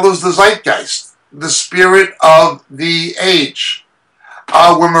just follows the zeitgeist, the spirit of the age,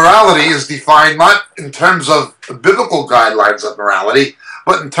 where morality is defined not in terms of biblical guidelines of morality,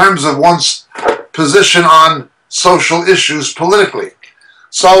 but in terms of one's position on social issues politically.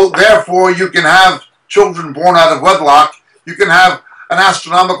 So therefore you can have children born out of wedlock, you can have an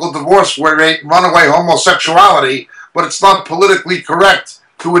astronomical divorce rate, runaway homosexuality, but it's not politically correct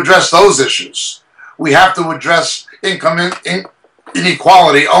to address those issues. We have to address income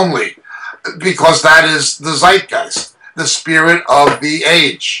inequality only, because that is the zeitgeist, the spirit of the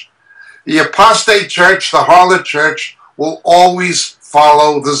age. The apostate church, the harlot church, will always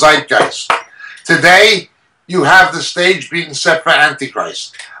follow the zeitgeist. Today, you have the stage being set for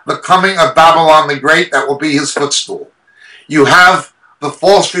Antichrist, the coming of Babylon the Great that will be his footstool. You have the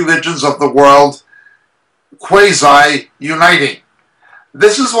false religions of the world quasi-uniting.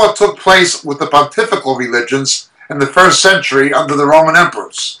 This is what took place with the pontifical religions in the first century under the Roman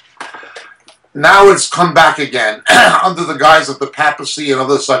emperors. Now it's come back again under the guise of the papacy and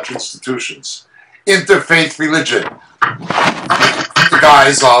other such institutions. Interfaith religion, the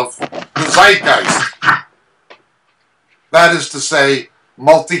guise of the zeitgeist. That is to say,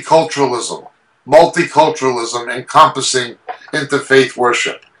 multiculturalism. Multiculturalism encompassing interfaith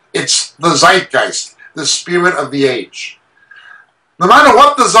worship. It's the zeitgeist, the spirit of the age. No matter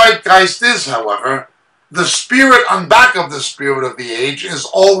what the zeitgeist is, however, the spirit on back of the spirit of the age is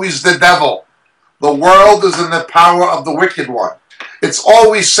always the devil. The world is in the power of the wicked one. It's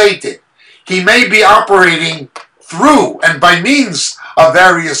always Satan. He may be operating through and by means of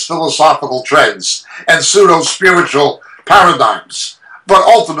various philosophical trends and pseudo-spiritual paradigms, but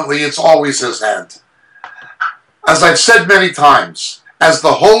ultimately it's always his hand. As I've said many times, as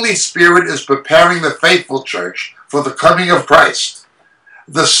the Holy Spirit is preparing the faithful church for the coming of Christ,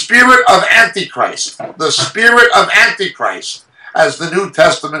 the spirit of Antichrist, as the New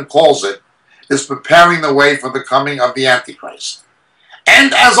Testament calls it, is preparing the way for the coming of the Antichrist.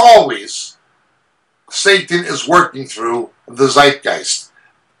 And as always, Satan is working through the zeitgeist,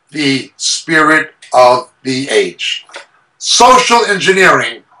 the spirit of the age. Social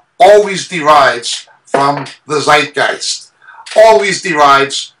engineering always derives from the zeitgeist. Always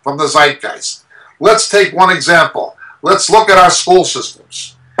derives from the zeitgeist. Let's take one example. Let's look at our school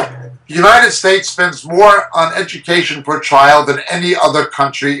systems. The United States spends more on education per child than any other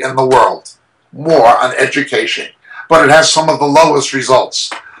country in the world. More on education. But it has some of the lowest results.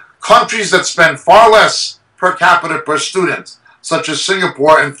 Countries that spend far less per capita per student, such as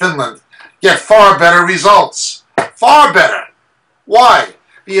Singapore and Finland, get far better results. Far better. Why?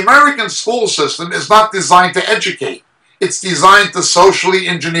 The American school system is not designed to educate. It's designed to socially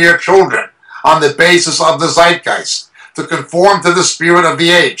engineer children on the basis of the zeitgeist, to conform to the spirit of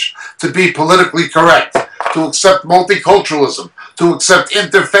the age, to be politically correct, to accept multiculturalism, to accept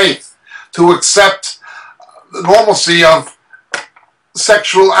interfaith, to accept the normalcy of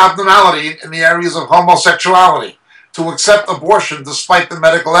sexual abnormality in the areas of homosexuality, to accept abortion despite the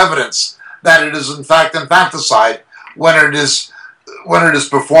medical evidence that it is in fact infanticide when it is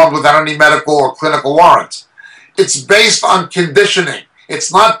performed without any medical or clinical warrant. It's based on conditioning.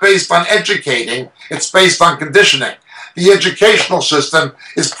 It's not based on educating, it's based on conditioning. The educational system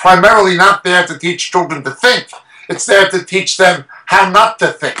is primarily not there to teach children to think. It's there to teach them how not to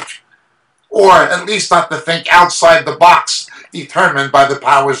think, or at least not to think outside the box determined by the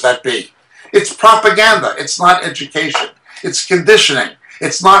powers that be. It's propaganda. It's not education. It's conditioning.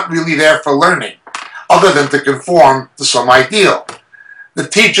 It's not really there for learning, other than to conform to some ideal. The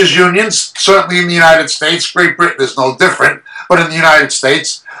teachers' unions, certainly in the United States, Great Britain is no different, but in the United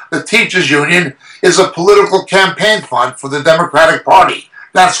States, the teachers' union is a political campaign fund for the Democratic Party.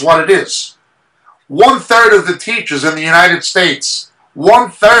 That's what it is. 1/3 of the teachers in the United States,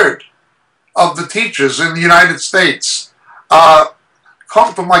 1/3 of the teachers in the United States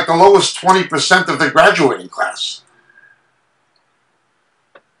come from like the lowest 20% of the graduating class.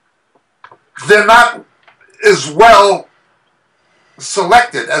 They're not as well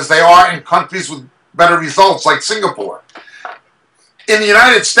selected as they are in countries with better results like Singapore. In the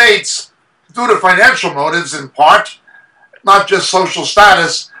United States, due to financial motives in part, not just social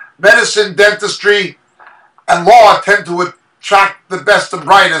status, medicine, dentistry, and law tend to attract the best and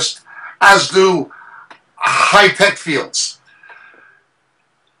brightest, as do high-tech fields.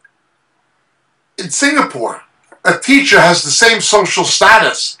 In Singapore, a teacher has the same social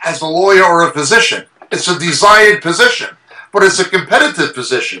status as a lawyer or a physician. It's a desired position, but it's a competitive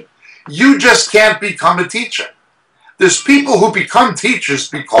position. You just can't become a teacher. There's people who become teachers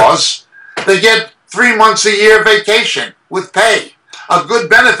because they get 3 months a year vacation with pay, a good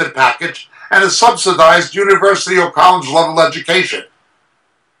benefit package, and a subsidized university or college level education.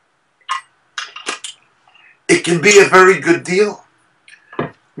 It can be a very good deal.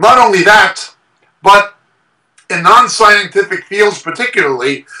 Not only that, but in non-scientific fields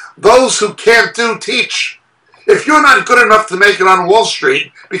particularly, those who can't do teach. If you're not good enough to make it on Wall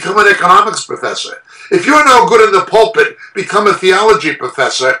Street, become an economics professor. If you're no good in the pulpit, become a theology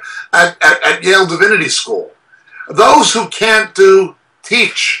professor at Yale Divinity School. Those who can't do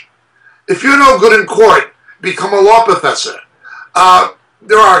teach. If you're no good in court, become a law professor.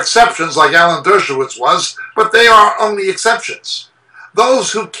 There are exceptions, like Alan Dershowitz was, but they are only exceptions.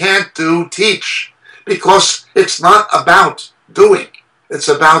 Those who can't do teach, because it's not about doing. It's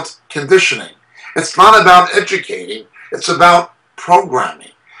about conditioning. It's not about educating. It's about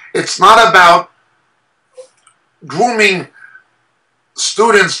programming. It's not about grooming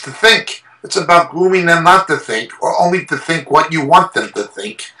students to think. It's about grooming them not to think, or only to think what you want them to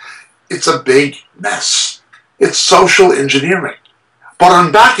think. It's a big mess. It's social engineering. But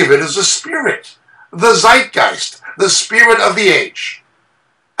on back of it is a spirit, the zeitgeist, the spirit of the age.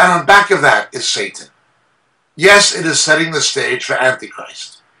 And on back of that is Satan. Yes, it is setting the stage for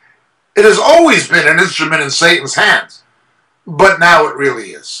Antichrist. It has always been an instrument in Satan's hands, but now it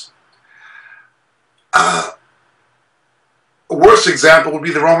really is. A worse example would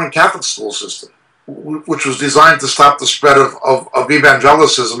be the Roman Catholic school system, which was designed to stop the spread of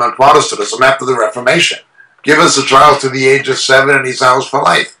evangelicism and Protestantism after the Reformation. Give us a child to the age of 7 and he's ours for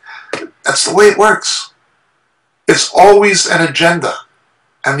life. That's the way it works. It's always an agenda,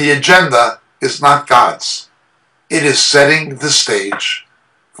 and the agenda is not God's. It is setting the stage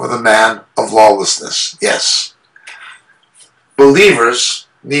for the man of lawlessness. Yes. Believers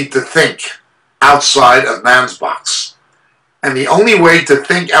need to think outside of man's box. And the only way to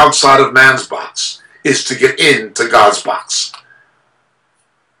think outside of man's box is to get into God's box.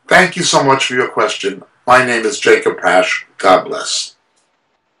 Thank you so much for your question. My name is Jacob Prasch. God bless.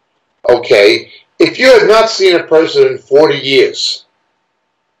 Okay, if you had not seen a person in 40 years,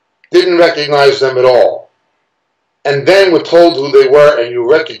 didn't recognize them at all, and then were told who they were and you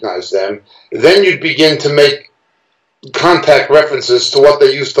recognized them, then you'd begin to make contact references to what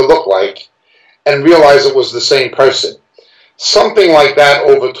they used to look like and realize it was the same person. Something like that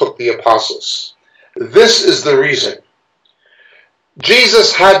overtook the apostles. This is the reason.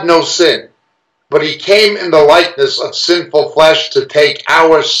 Jesus had no sin, but he came in the likeness of sinful flesh to take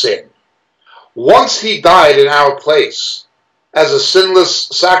our sin. Once he died in our place as a sinless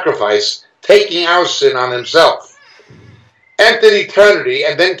sacrifice, taking our sin on himself, entered eternity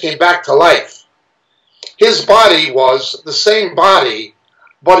and then came back to life. His body was the same body,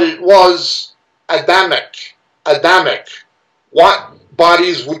 but it was Adamic. Adamic. What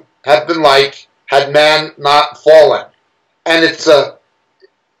bodies would have been like had man not fallen. And it's a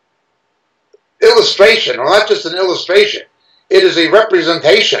illustration, or not just an illustration, it is a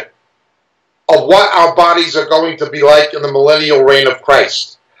representation of what our bodies are going to be like in the millennial reign of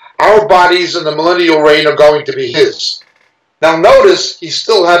Christ. Our bodies in the millennial reign are going to be his. Now notice, he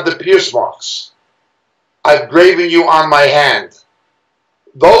still had the pierce marks. I've graven you on my hand.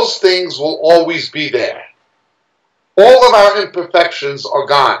 Those things will always be there. All of our imperfections are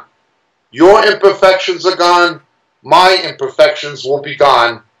gone. Your imperfections are gone. My imperfections will be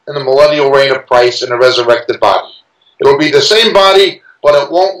gone in the millennial reign of Christ in a resurrected body. It'll be the same body, but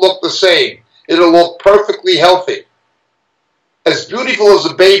it won't look the same. It'll look perfectly healthy. As beautiful as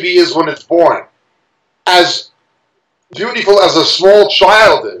a baby is when it's born, as beautiful as a small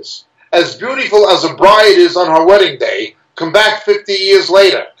child is, as beautiful as a bride is on her wedding day, come back 50 years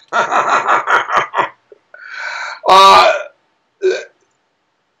later.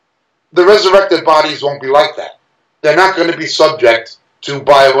 The resurrected bodies won't be like that. They're not going to be subject to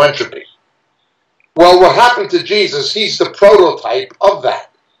bioentropy. Well, what happened to Jesus, he's the prototype of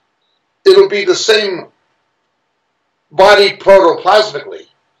that. It'll be the same body protoplasmically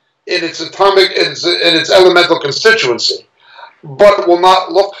in its atomic, in its elemental constituency, but it will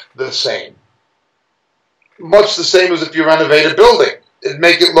not look the same. Much the same as if you renovate a building. It'd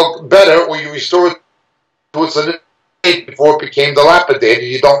make it look better, or you restore it to its state before it became dilapidated,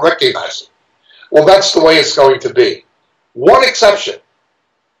 you don't recognize it. Well, that's the way it's going to be. One exception,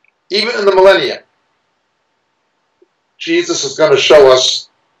 even in the millennium, Jesus is going to show us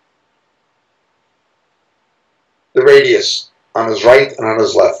the radius on his right and on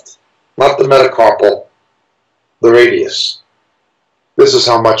his left. Not the metacarpal, the radius. This is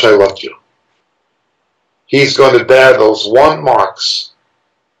how much I loved you. He's going to bear those 1 marks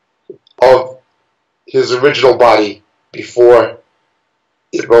of his original body before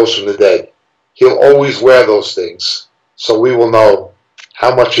it rose from the dead. He'll always wear those things, so we will know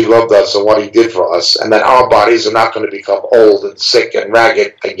how much he loved us and what he did for us, and that our bodies are not going to become old and sick and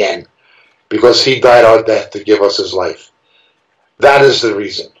ragged again, because he died our death to give us his life. That is the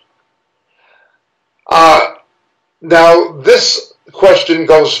reason. Now, this question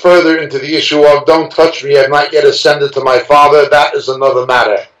goes further into the issue of, don't touch me, I've not yet ascended to my Father. That is another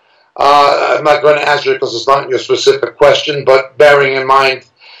matter. I'm not going to answer it because it's not your specific question, but bearing in mind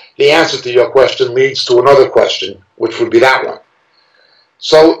the answer to your question leads to another question, which would be that one.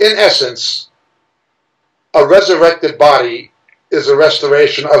 So, in essence, a resurrected body is a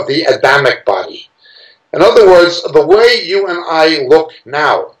restoration of the Adamic body. In other words, the way you and I look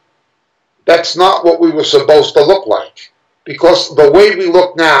now, that's not what we were supposed to look like. Because the way we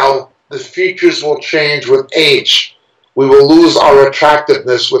look now, the features will change with age. We will lose our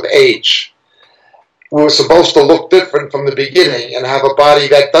attractiveness with age. We were supposed to look different from the beginning and have a body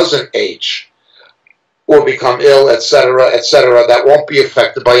that doesn't age or become ill, etc., etc., that won't be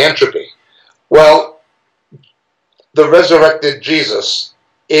affected by entropy. Well, the resurrected Jesus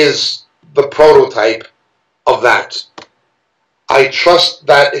is the prototype of that. I trust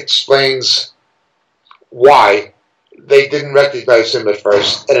that explains why they didn't recognize him at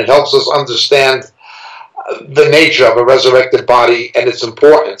first, and it helps us understand the nature of a resurrected body and its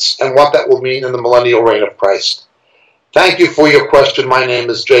importance and what that will mean in the millennial reign of Christ. Thank you for your question. My name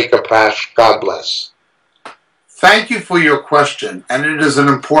is Jacob Prasch. God bless. Thank you for your question, and it is an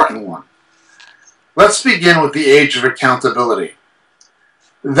important one. Let's begin with the age of accountability.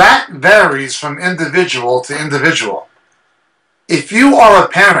 That varies from individual to individual. If you are a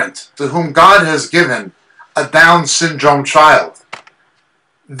parent to whom God has given a Down syndrome child,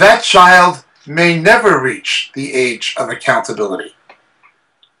 that child may never reach the age of accountability.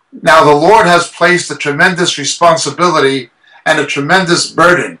 Now, the Lord has placed a tremendous responsibility and a tremendous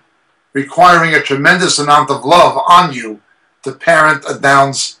burden, requiring a tremendous amount of love on you to parent a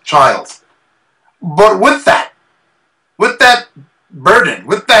Down's child. But with that burden,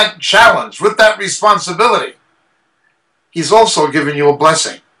 with that challenge, with that responsibility, He's also given you a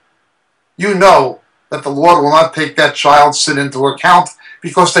blessing. You know that the Lord will not take that child's sin into account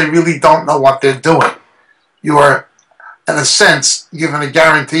because they really don't know what they're doing. You are, in a sense, given a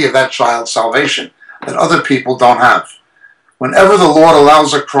guarantee of that child's salvation that other people don't have. Whenever the Lord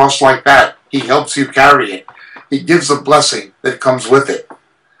allows a cross like that, He helps you carry it. He gives a blessing that comes with it.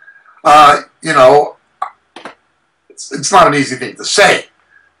 It's not an easy thing to say,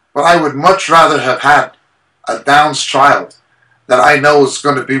 but I would much rather have had a Down's child that I know is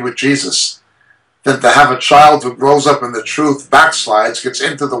going to be with Jesus than to have a child who grows up in the truth, backslides, gets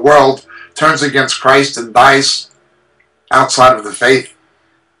into the world, turns against Christ, and dies outside of the faith,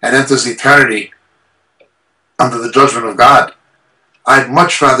 and enters eternity under the judgment of God. I'd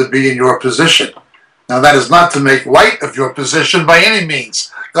much rather be in your position. Now, that is not to make light of your position by any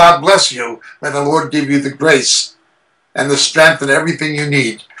means. God bless you. May the Lord give you the grace and the strength and everything you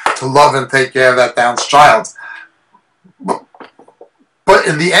need to love and take care of that Down's child. But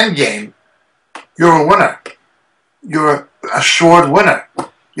in the end game, you're a winner. You're an assured winner.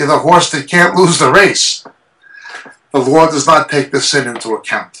 You're the horse that can't lose the race. The Lord does not take the sin into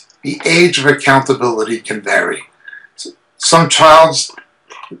account. The age of accountability can vary.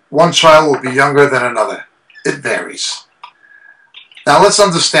 One child will be younger than another. It varies. Now let's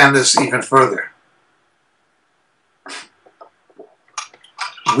understand this even further.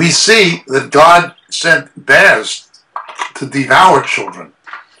 We see that God sent bears to devour children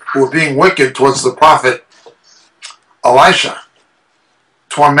who were being wicked towards the prophet Elisha,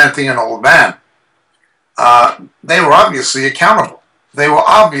 tormenting an old man. They were obviously accountable. They were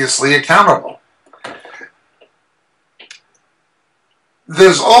obviously accountable.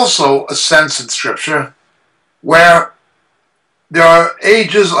 There's also a sense in Scripture where there are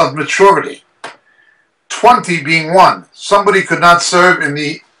ages of maturity, 20 being one. Somebody could not serve in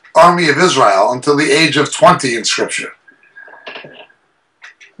the army of Israel until the age of 20 in Scripture.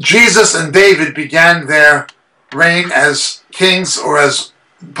 Jesus and David began their reign as kings or as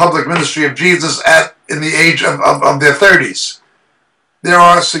public ministry of Jesus in the age of their 30s. There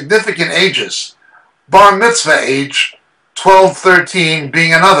are significant ages. Bar mitzvah age, 12, 13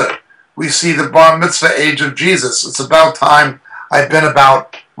 being another. We see the bar mitzvah age of Jesus. It's about time I've been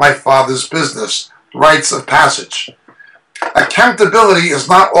about my Father's business. Rites of passage. Accountability is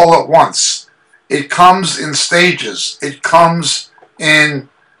not all at once. It comes in stages. It comes in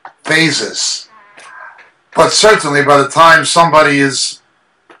phases. But certainly by the time somebody is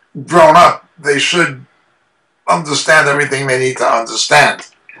grown up, they should understand everything they need to understand.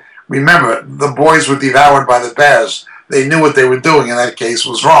 Remember, the boys were devoured by the bears. They knew what they were doing in that case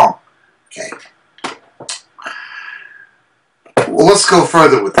was wrong. Okay. Well, let's go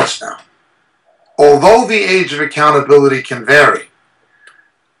further with this now. Although the age of accountability can vary,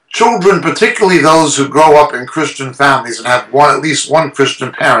 children, particularly those who grow up in Christian families and have at least one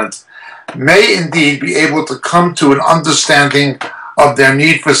Christian parent, may indeed be able to come to an understanding of their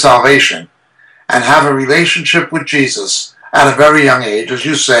need for salvation and have a relationship with Jesus at a very young age, as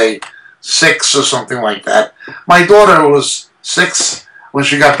you say, 6 or something like that. My daughter was 6 when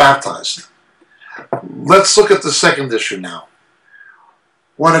she got baptized. Let's look at the second issue now.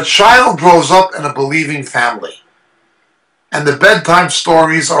 When a child grows up in a believing family, and the bedtime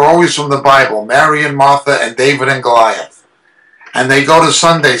stories are always from the Bible, Mary and Martha and David and Goliath, and they go to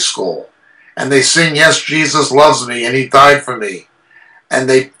Sunday school, and they sing, "Yes, Jesus loves me, and He died for me," and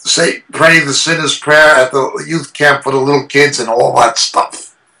they pray the sinner's prayer at the youth camp for the little kids and all that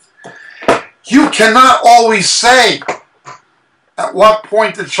stuff. You cannot always say at what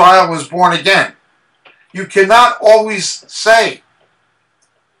point the child was born again. You cannot always say.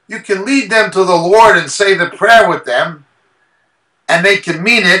 You can lead them to the Lord and say the prayer with them, and they can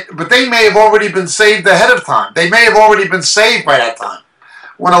mean it, but they may have already been saved ahead of time. They may have already been saved by that time.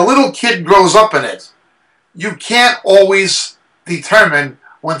 When a little kid grows up in it, you can't always determine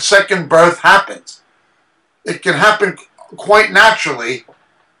when second birth happens. It can happen quite naturally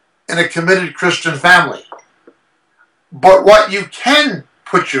in a committed Christian family. But what you can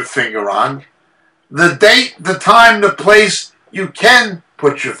put your finger on, the date, the time, the place you can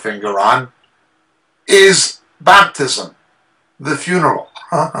put your finger on, is baptism, the funeral.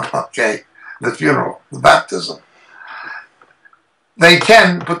 Okay, the funeral, the baptism. They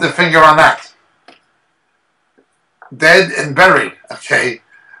can put their finger on that. Dead and buried, okay,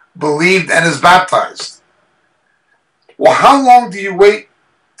 believed and is baptized. Well, how long do you wait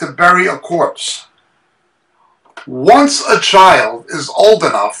to bury a corpse? Once a child is old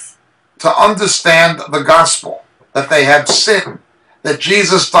enough to understand the gospel, that they have sinned, that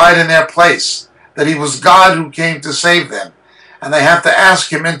Jesus died in their place, that he was God who came to save them, and they have to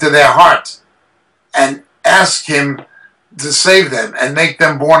ask him into their heart and ask him to save them and make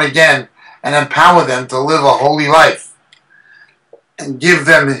them born again and empower them to live a holy life and give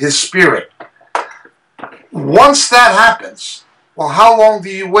them his spirit. Once that happens, well, how long do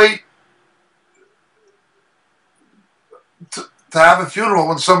you wait to have a funeral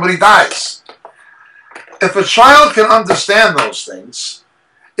when somebody dies? If a child can understand those things,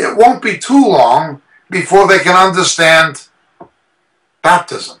 it won't be too long before they can understand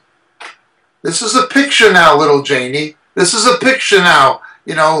baptism. This is a picture now, little Janie. This is a picture now,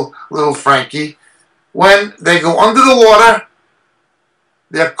 you know, little Frankie. When they go under the water,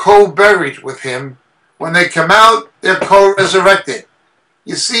 they're co-buried with him. When they come out, they're co-resurrected.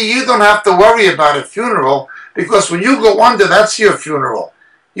 You see, you don't have to worry about a funeral, because when you go under, that's your funeral.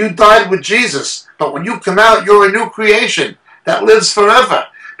 You died with Jesus, but when you come out, you're a new creation that lives forever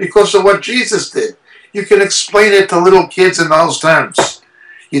because of what Jesus did. You can explain it to little kids in those terms.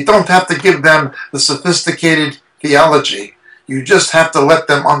 You don't have to give them the sophisticated theology. You just have to let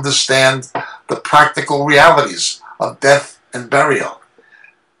them understand the practical realities of death and burial.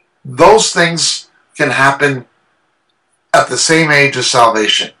 Those things can happen at the same age as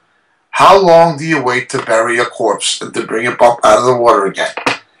salvation. How long do you wait to bury a corpse and to bring it up out of the water again?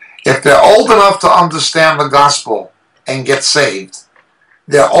 If they're old enough to understand the gospel and get saved,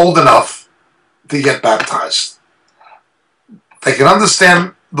 they're old enough to get baptized. They can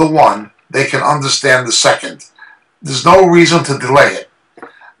understand the one, they can understand the second. There's no reason to delay it.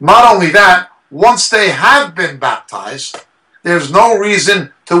 Not only that, once they have been baptized, there's no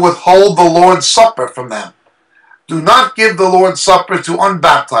reason to withhold the Lord's Supper from them. Do not give the Lord's Supper to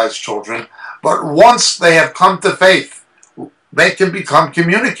unbaptized children, but once they have come to faith, they can become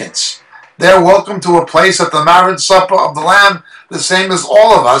communicants. They're welcome to a place at the marriage supper of the Lamb, the same as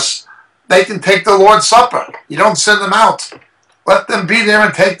all of us. They can take the Lord's Supper. You don't send them out. Let them be there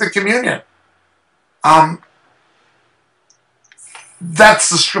and take the communion. That's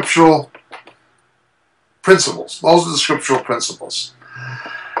the scriptural principles. Those are the scriptural principles.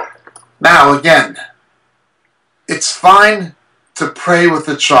 Now, again, it's fine to pray with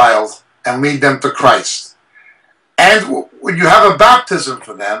the child and lead them to Christ. And when you have a baptism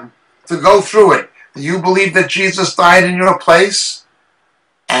for them, to go through it. Do you believe that Jesus died in your place?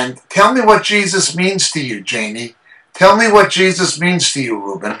 And tell me what Jesus means to you, Janie. Tell me what Jesus means to you,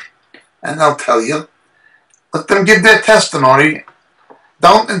 Reuben. And they'll tell you. Let them give their testimony.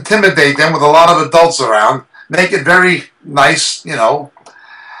 Don't intimidate them with a lot of adults around. Make it very nice, you know,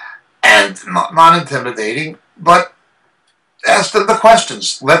 and not intimidating. But ask them the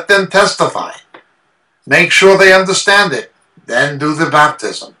questions. Let them testify. Make sure they understand it. Then do the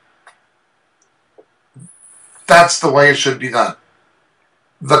baptism. That's the way it should be done.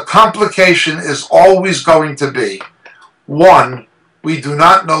 The complication is always going to be, one, we do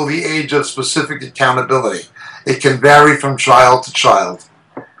not know the age of specific accountability. It can vary from child to child.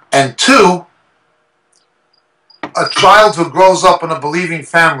 And two, a child who grows up in a believing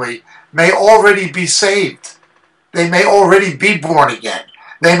family may already be saved. They may already be born again.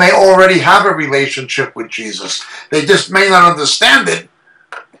 They may already have a relationship with Jesus. They just may not understand it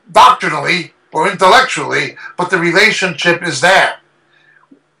doctrinally or intellectually, but the relationship is there.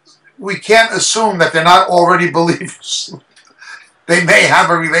 We can't assume that they're not already believers. They may have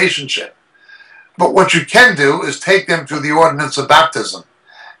a relationship. But what you can do is take them through the ordinance of baptism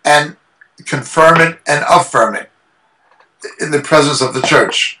and confirm it and affirm it in the presence of the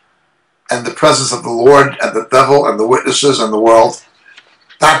church and the presence of the Lord and the devil and the witnesses and the world.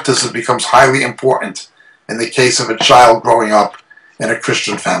 Baptism becomes highly important in the case of a child growing up in a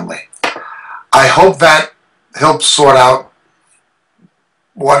Christian family. I hope that helps sort out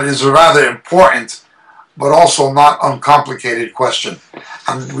what is a rather important but also not uncomplicated question.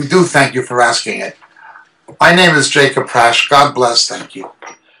 And we do thank you for asking it. My name is Jacob Prasch. God bless. Thank you.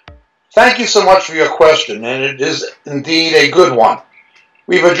 Thank you so much for your question, and it is indeed a good one.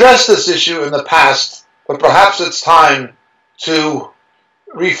 We've addressed this issue in the past, but perhaps it's time to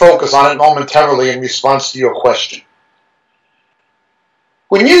refocus on it momentarily in response to your question.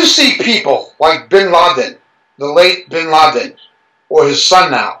 When you see people like Bin Laden, the late Bin Laden, or his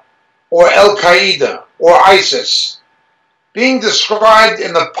son now, or Al-Qaeda, or ISIS, being described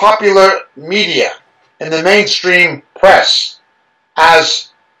in the popular media, in the mainstream press, as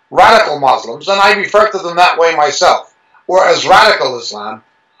radical Muslims, and I refer to them that way myself, or as radical Islam,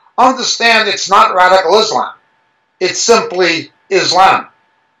 understand it's not radical Islam. It's simply Islam.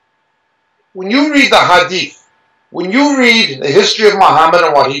 When you read the Hadith, when you read the history of Muhammad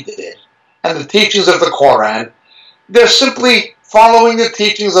and what he did, and the teachings of the Quran, they're simply following the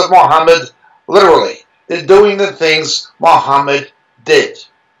teachings of Muhammad literally. They're doing the things Muhammad did.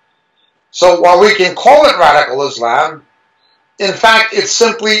 So while we can call it radical Islam, in fact, it's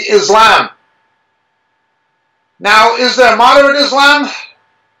simply Islam. Now, is there moderate Islam?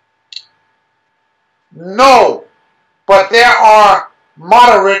 No, but there are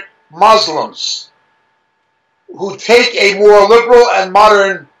moderate Muslims who take a more liberal and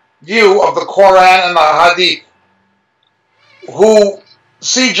modern view of the Quran and the Hadith, who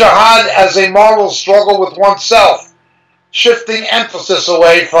see jihad as a moral struggle with oneself, shifting emphasis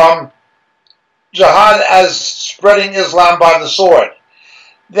away from jihad as spreading Islam by the sword.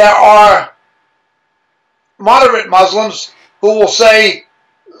 There are moderate Muslims who will say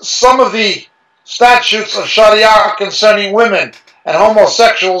some of the statutes of Sharia concerning women and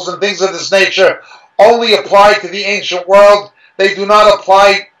homosexuals and things of this nature only apply to the ancient world. They do not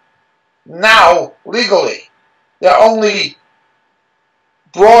apply now legally. They're only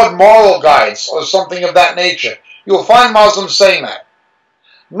broad moral guides or something of that nature. You'll find Muslims saying that.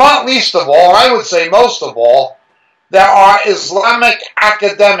 Not least of all, I would say most of all, there are Islamic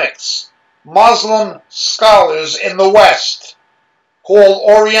academics, Muslim scholars in the West, called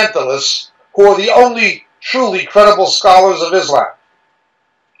Orientalists, who are the only truly credible scholars of Islam.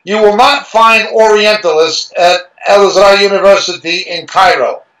 You will not find Orientalists at Al-Azhar University in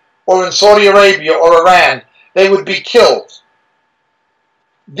Cairo, or in Saudi Arabia or Iran. They would be killed.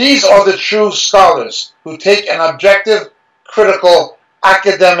 These are the true scholars who take an objective, critical,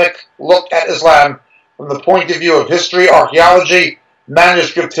 academic look at Islam from the point of view of history, archaeology,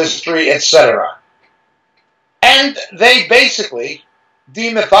 manuscript history, etc. And they basically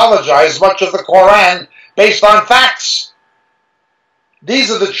demythologize much of the Quran based on facts. These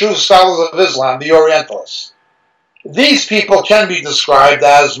are the true scholars of Islam, the Orientalists. These people can be described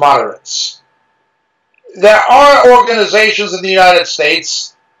as moderates. There are organizations in the United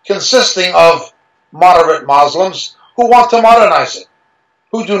States consisting of moderate Muslims who want to modernize it,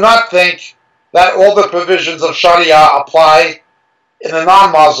 who do not think that all the provisions of Sharia apply in the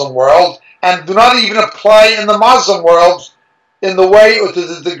non-Muslim world, and do not even apply in the Muslim world in the way or to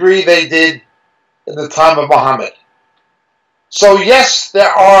the degree they did in the time of Muhammad. So yes, there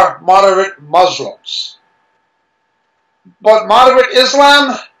are moderate Muslims. But moderate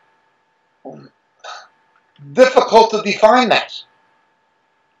Islam? Difficult to define that.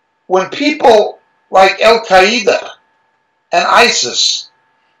 When people like Al-Qaeda and ISIS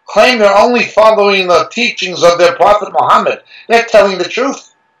claim they're only following the teachings of their Prophet Muhammad, they're telling the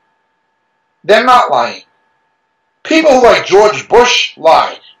truth. They're not lying. People like George Bush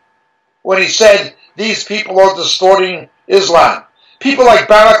lied when he said these people are distorting Islam. People like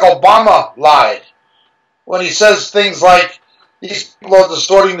Barack Obama lied when he says things like these people are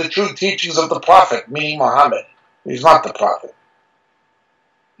distorting the true teachings of the Prophet, meaning Muhammad. He's not the Prophet.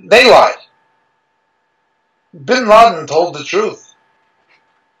 They lied. Bin Laden told the truth.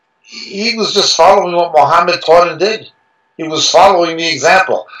 He was just following what Muhammad taught and did. He was following the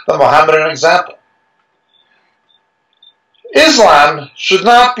example, the Mohammedan example. Islam should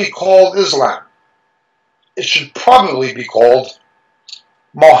not be called Islam. It should probably be called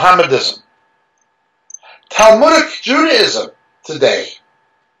Mohammedism. Talmudic Judaism today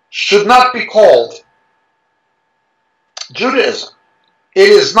should not be called Judaism. It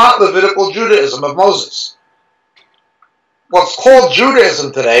is not Levitical Judaism of Moses. What's called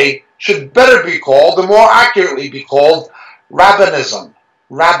Judaism today should better be called, or more accurately be called, Rabbinism.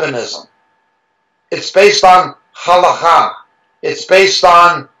 Rabbinism. It's based on halakha. It's based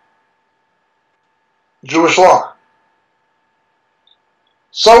on Jewish law.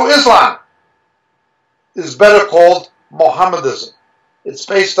 So Islam is better called Mohammedism. It's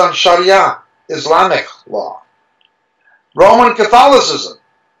based on Sharia, Islamic law. Roman Catholicism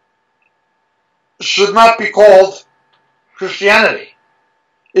should not be called Christianity.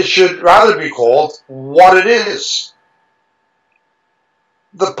 It should rather be called what it is.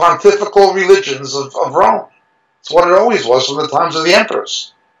 the pontifical religions of Rome. It's what it always was from the times of the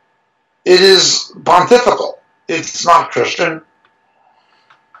emperors. It is pontifical. It's not Christian.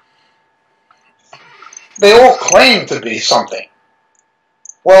 They all claim to be something.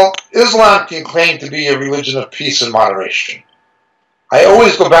 Well, Islam can claim to be a religion of peace and moderation. I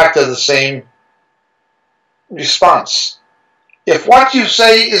always go back to the same response. If what you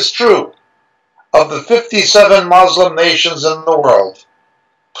say is true of the 57 Muslim nations in the world,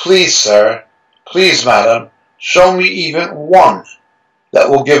 please, sir, please, madam, show me even one that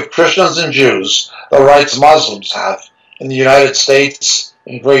will give Christians and Jews the rights Muslims have in the United States,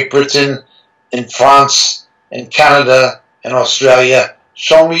 in Great Britain, in France, in Canada, in Australia.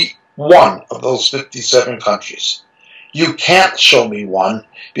 Show me one of those 57 countries. You can't show me one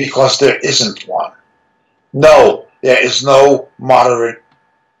because there isn't one. No, there is no moderate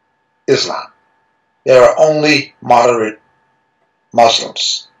Islam. There are only moderate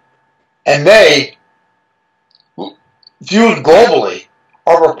Muslims. And they, viewed globally,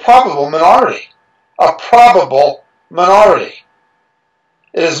 are a probable minority. A probable minority.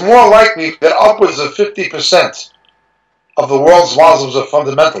 It is more likely that upwards of 50% of the world's Muslims are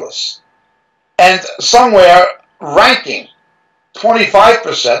fundamentalists. And somewhere ranking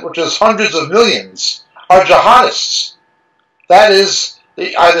 25%, which is hundreds of millions, are jihadists. That is,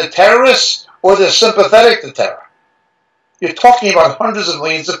 either terrorists or they're sympathetic to terror. You're talking about hundreds of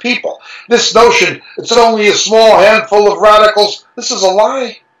millions of people. This notion, it's only a small handful of radicals, this is a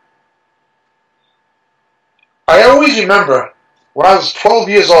lie. I always remember when I was 12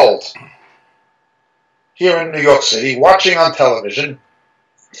 years old, here in New York City, watching on television,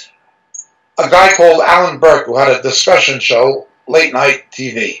 a guy called Alan Burke who had a discussion show, late night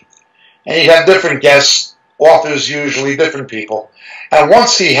TV. And he'd have different guests, authors usually, different people. And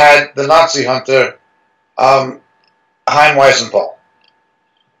once he had the Nazi hunter, Hein Weisenthal.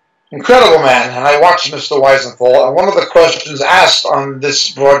 Incredible man, and I watched Mr. Weisenthal, and one of the questions asked on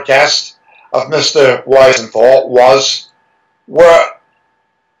this broadcast of Mr. Weisenthal was, were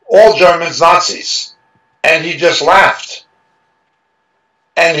all Germans Nazis? And he just laughed.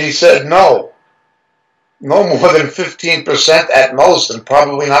 And he said, no. No more than 15% at most, and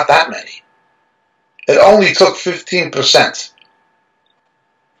probably not that many. It only took 15%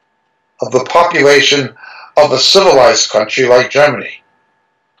 of the population of a civilized country like Germany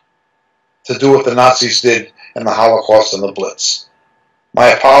to do what the Nazis did in the Holocaust and the Blitz. My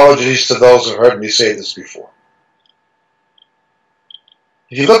apologies to those who heard me say this before.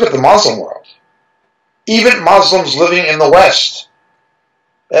 If you look at the Muslim world, even Muslims living in the West,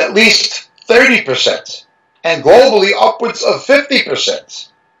 at least 30%, and globally upwards of 50%,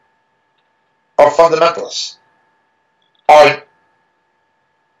 are fundamentalists, are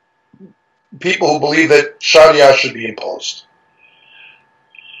people who believe that Sharia should be imposed.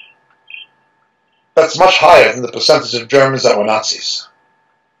 That's much higher than the percentage of Germans that were Nazis.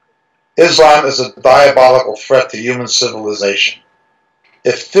 Islam is a diabolical threat to human civilization.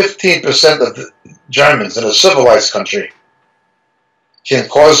 If 15% of the Germans in a civilized country can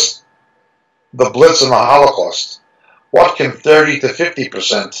cause the Blitz and the Holocaust, what can 30 to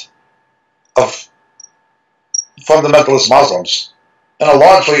 50% of fundamentalist Muslims in a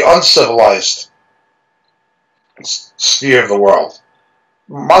largely uncivilized sphere of the world?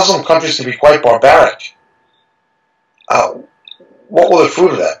 Muslim countries can be quite barbaric. What will the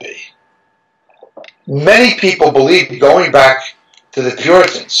fruit of that be? Many people believe, going back to the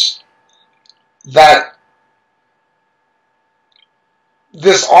Puritans, that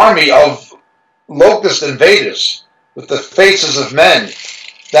this army of locust invaders with the faces of men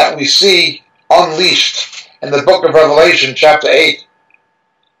that we see unleashed in the book of Revelation, chapter 8,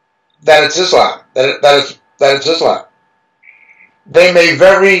 that it's Islam, that it's Islam. They may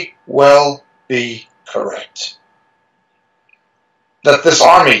very well be correct. That this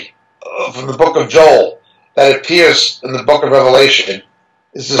army from the book of Joel that appears in the book of Revelation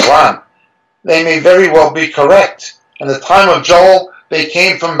is Islam. They may very well be correct. In the time of Joel, they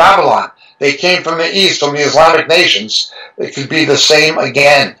came from Babylon. They came from the east, from the Islamic nations. It could be the same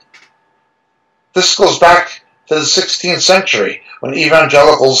again. This goes back to the 16th century when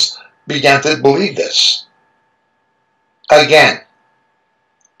evangelicals began to believe this. Again,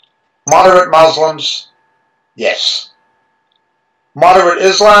 moderate Muslims, yes. Moderate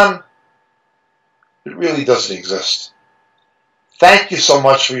Islam, it really doesn't exist. Thank you so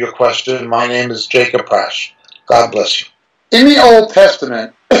much for your question. My name is Jacob Prasch. God bless you. In the Old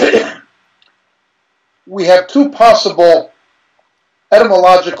Testament, we have two possible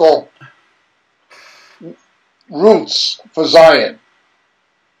etymological roots for Zion.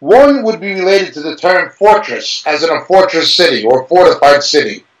 One would be related to the term fortress, as in a fortress city or fortified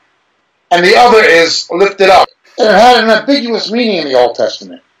city, and the other is lifted up. It had an ambiguous meaning in the Old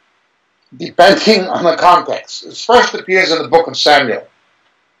Testament, depending on the context. It first appears in the book of Samuel.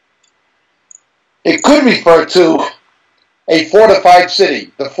 It could refer to a fortified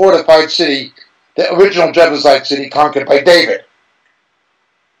city, the original Jebusite city conquered by David.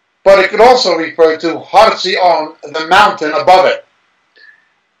 But it could also refer to Har Zion, the mountain above it.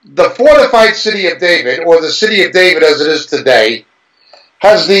 The fortified city of David, or the city of David as it is today,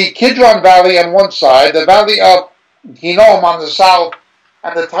 has the Kidron Valley on one side, the Valley of Hinnom on the south,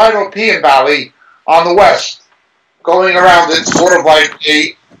 and the Tyropean Valley on the west, going around it sort of like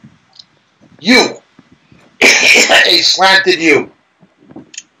a U, a slanted U.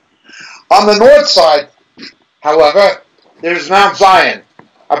 On the north side, however, there's Mount Zion,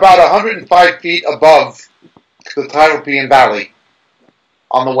 about 105 feet above the Tyropean Valley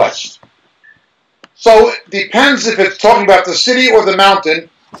on the west. So it depends if it's talking about the city or the mountain,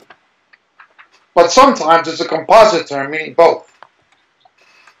 but sometimes it's a composite term meaning both.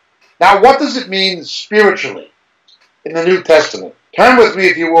 Now, what does it mean spiritually in the New Testament? Turn with me,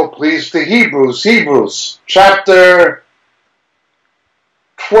 if you will, please, to Hebrews chapter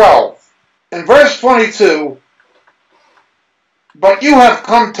 12. In verse 22, but you have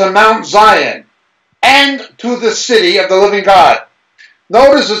come to Mount Zion and to the city of the living God.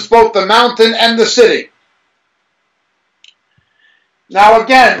 Notice it's both the mountain and the city. Now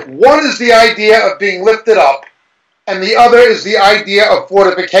again, one is the idea of being lifted up, and the other is the idea of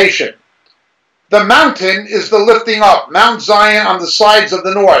fortification. The mountain is the lifting up, Mount Zion on the sides of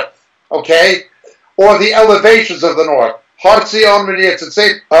the north, okay? Or the elevations of the north. Har Zion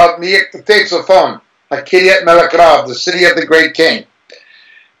Kiryat Melech, the city of the great king.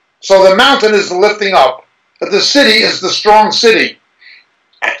 So the mountain is the lifting up, but the city is the strong city.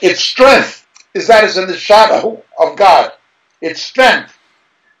 Its strength is that it's in the shadow of God. Its strength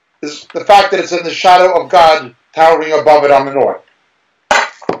is the fact that it's in the shadow of God towering above it on the north.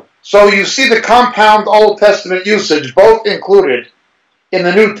 So you see the compound Old Testament usage both included in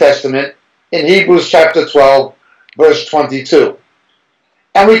the New Testament in Hebrews chapter 12, verse 22.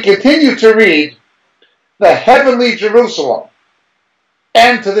 And we continue to read the heavenly Jerusalem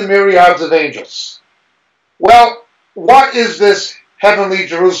and to the myriads of angels. Well, what is this heavenly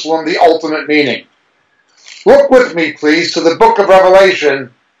Jerusalem, the ultimate meaning? Look with me, please, to the book of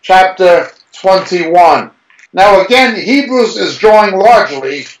Revelation, chapter 21. Now again, Hebrews is drawing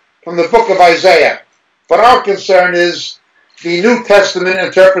largely from the book of Isaiah, but our concern is the New Testament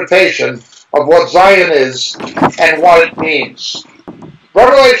interpretation of what Zion is and what it means.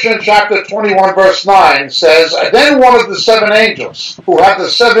 Revelation chapter 21 verse 9 says, then one of the seven angels, who had the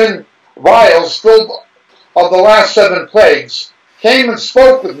seven vials filled of the last seven plagues, came and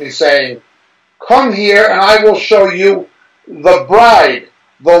spoke with me, saying, come here, and I will show you the bride,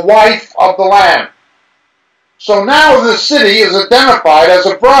 the wife of the Lamb. So now the city is identified as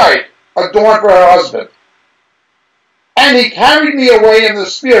a bride, adorned for her husband. And he carried me away in the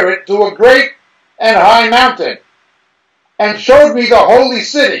spirit to a great and high mountain, and showed me the holy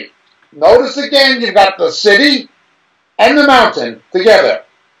city. Notice again, you've got the city and the mountain together,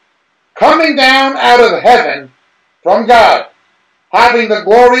 coming down out of heaven from God, having the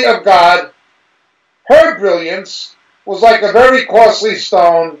glory of God. Her brilliance was like a very costly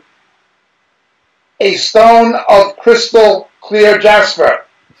stone, a stone of crystal clear jasper.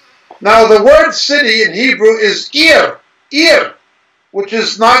 Now the word city in Hebrew is ir, which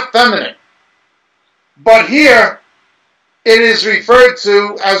is not feminine. But here it is referred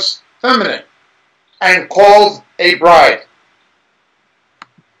to as feminine and called a bride.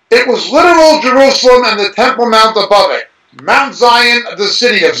 It was literal Jerusalem and the Temple Mount above it, Mount Zion, the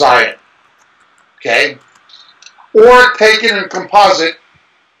city of Zion, okay, or taken in composite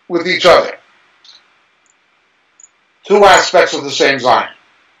with each other. Two aspects of the same Zion.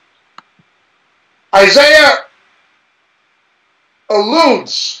 Isaiah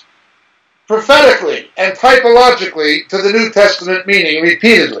alludes prophetically and typologically to the New Testament meaning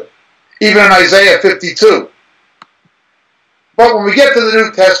repeatedly, even in Isaiah 52. But when we get to the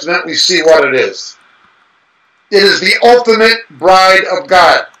New Testament, we see what it is. It is the ultimate bride of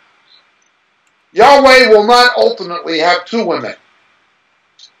God. Yahweh will not ultimately have two women.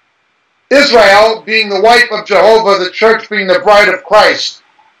 Israel being the wife of Jehovah, the church being the bride of Christ,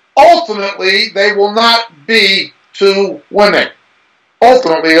 ultimately they will not be two women.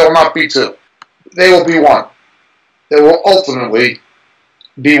 Ultimately, they will not be two. They will be one. They will ultimately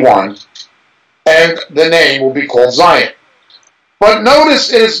be one, and the name will be called Zion. But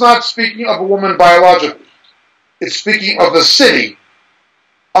notice it is not speaking of a woman biologically. It's speaking of the city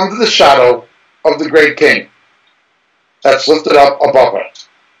under the shadow of the great King that's lifted up above her.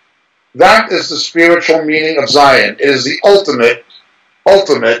 That is the spiritual meaning of Zion. It is the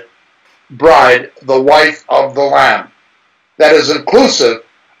ultimate bride, the wife of the Lamb, that is inclusive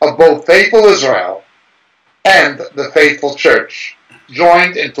of both faithful Israel and the faithful church,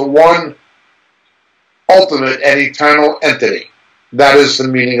 joined into one ultimate and eternal entity. That is the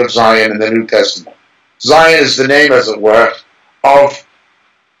meaning of Zion in the New Testament. Zion is the name, as it were, of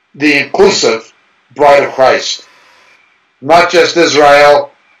the inclusive bride of Christ. Not just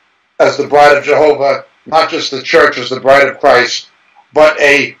Israel as the bride of Jehovah, not just the church as the bride of Christ, but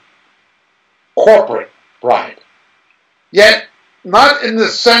a corporate bride. Yet, not in the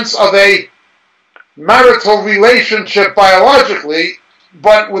sense of a marital relationship biologically,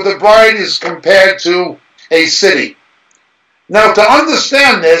 but where the bride is compared to a city. Now, to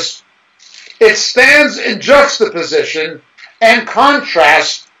understand this, it stands in juxtaposition and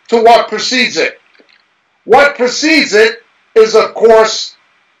contrast to what precedes it. What precedes it is, of course,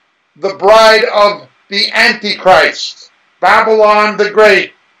 the bride of the Antichrist, Babylon the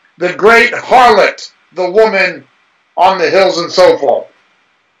great harlot, the woman on the hills and so forth.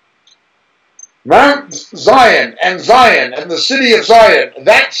 Mount Zion and the city of Zion,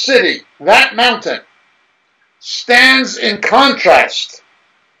 that city, that mountain, stands in contrast,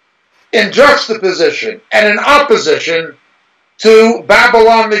 in juxtaposition, and in opposition to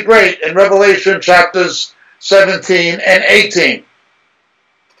Babylon the Great in Revelation chapters 17 and 18.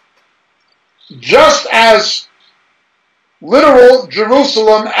 Just as literal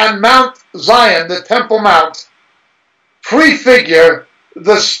Jerusalem and Mount Zion, the Temple Mount, prefigure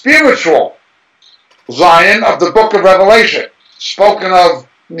the spiritual Zion of the book of Revelation, spoken of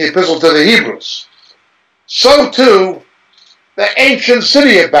in the Epistle to the Hebrews, so too the ancient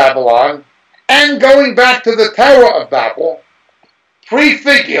city of Babylon, and going back to the Tower of Babel,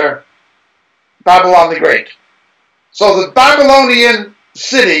 prefigure Babylon the Great. So the Babylonian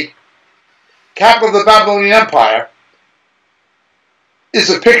city, capital of the Babylonian Empire, is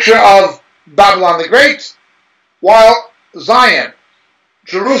a picture of Babylon the Great, while Zion,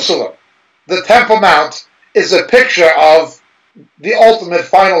 Jerusalem, the Temple Mount, is a picture of the ultimate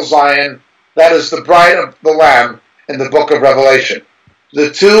final Zion, that is the bride of the Lamb in the book of Revelation.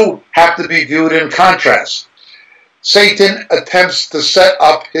 The two have to be viewed in contrast. Satan attempts to set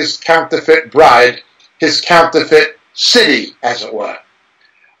up his counterfeit bride, his counterfeit city, as it were.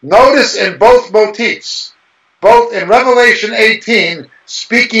 Notice in both motifs, both in Revelation 18,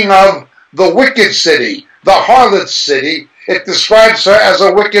 speaking of the wicked city, the harlot city, it describes her as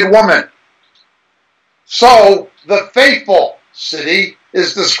a wicked woman. So, the faithful city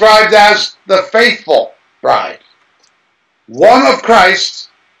is described as the faithful bride. One of Christ,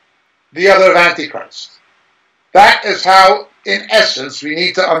 the other of Antichrist. That is how, in essence, we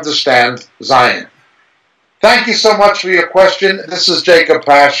need to understand Zion. Thank you so much for your question. This is Jacob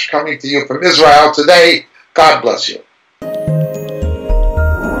Prasch coming to you from Israel today. God bless you.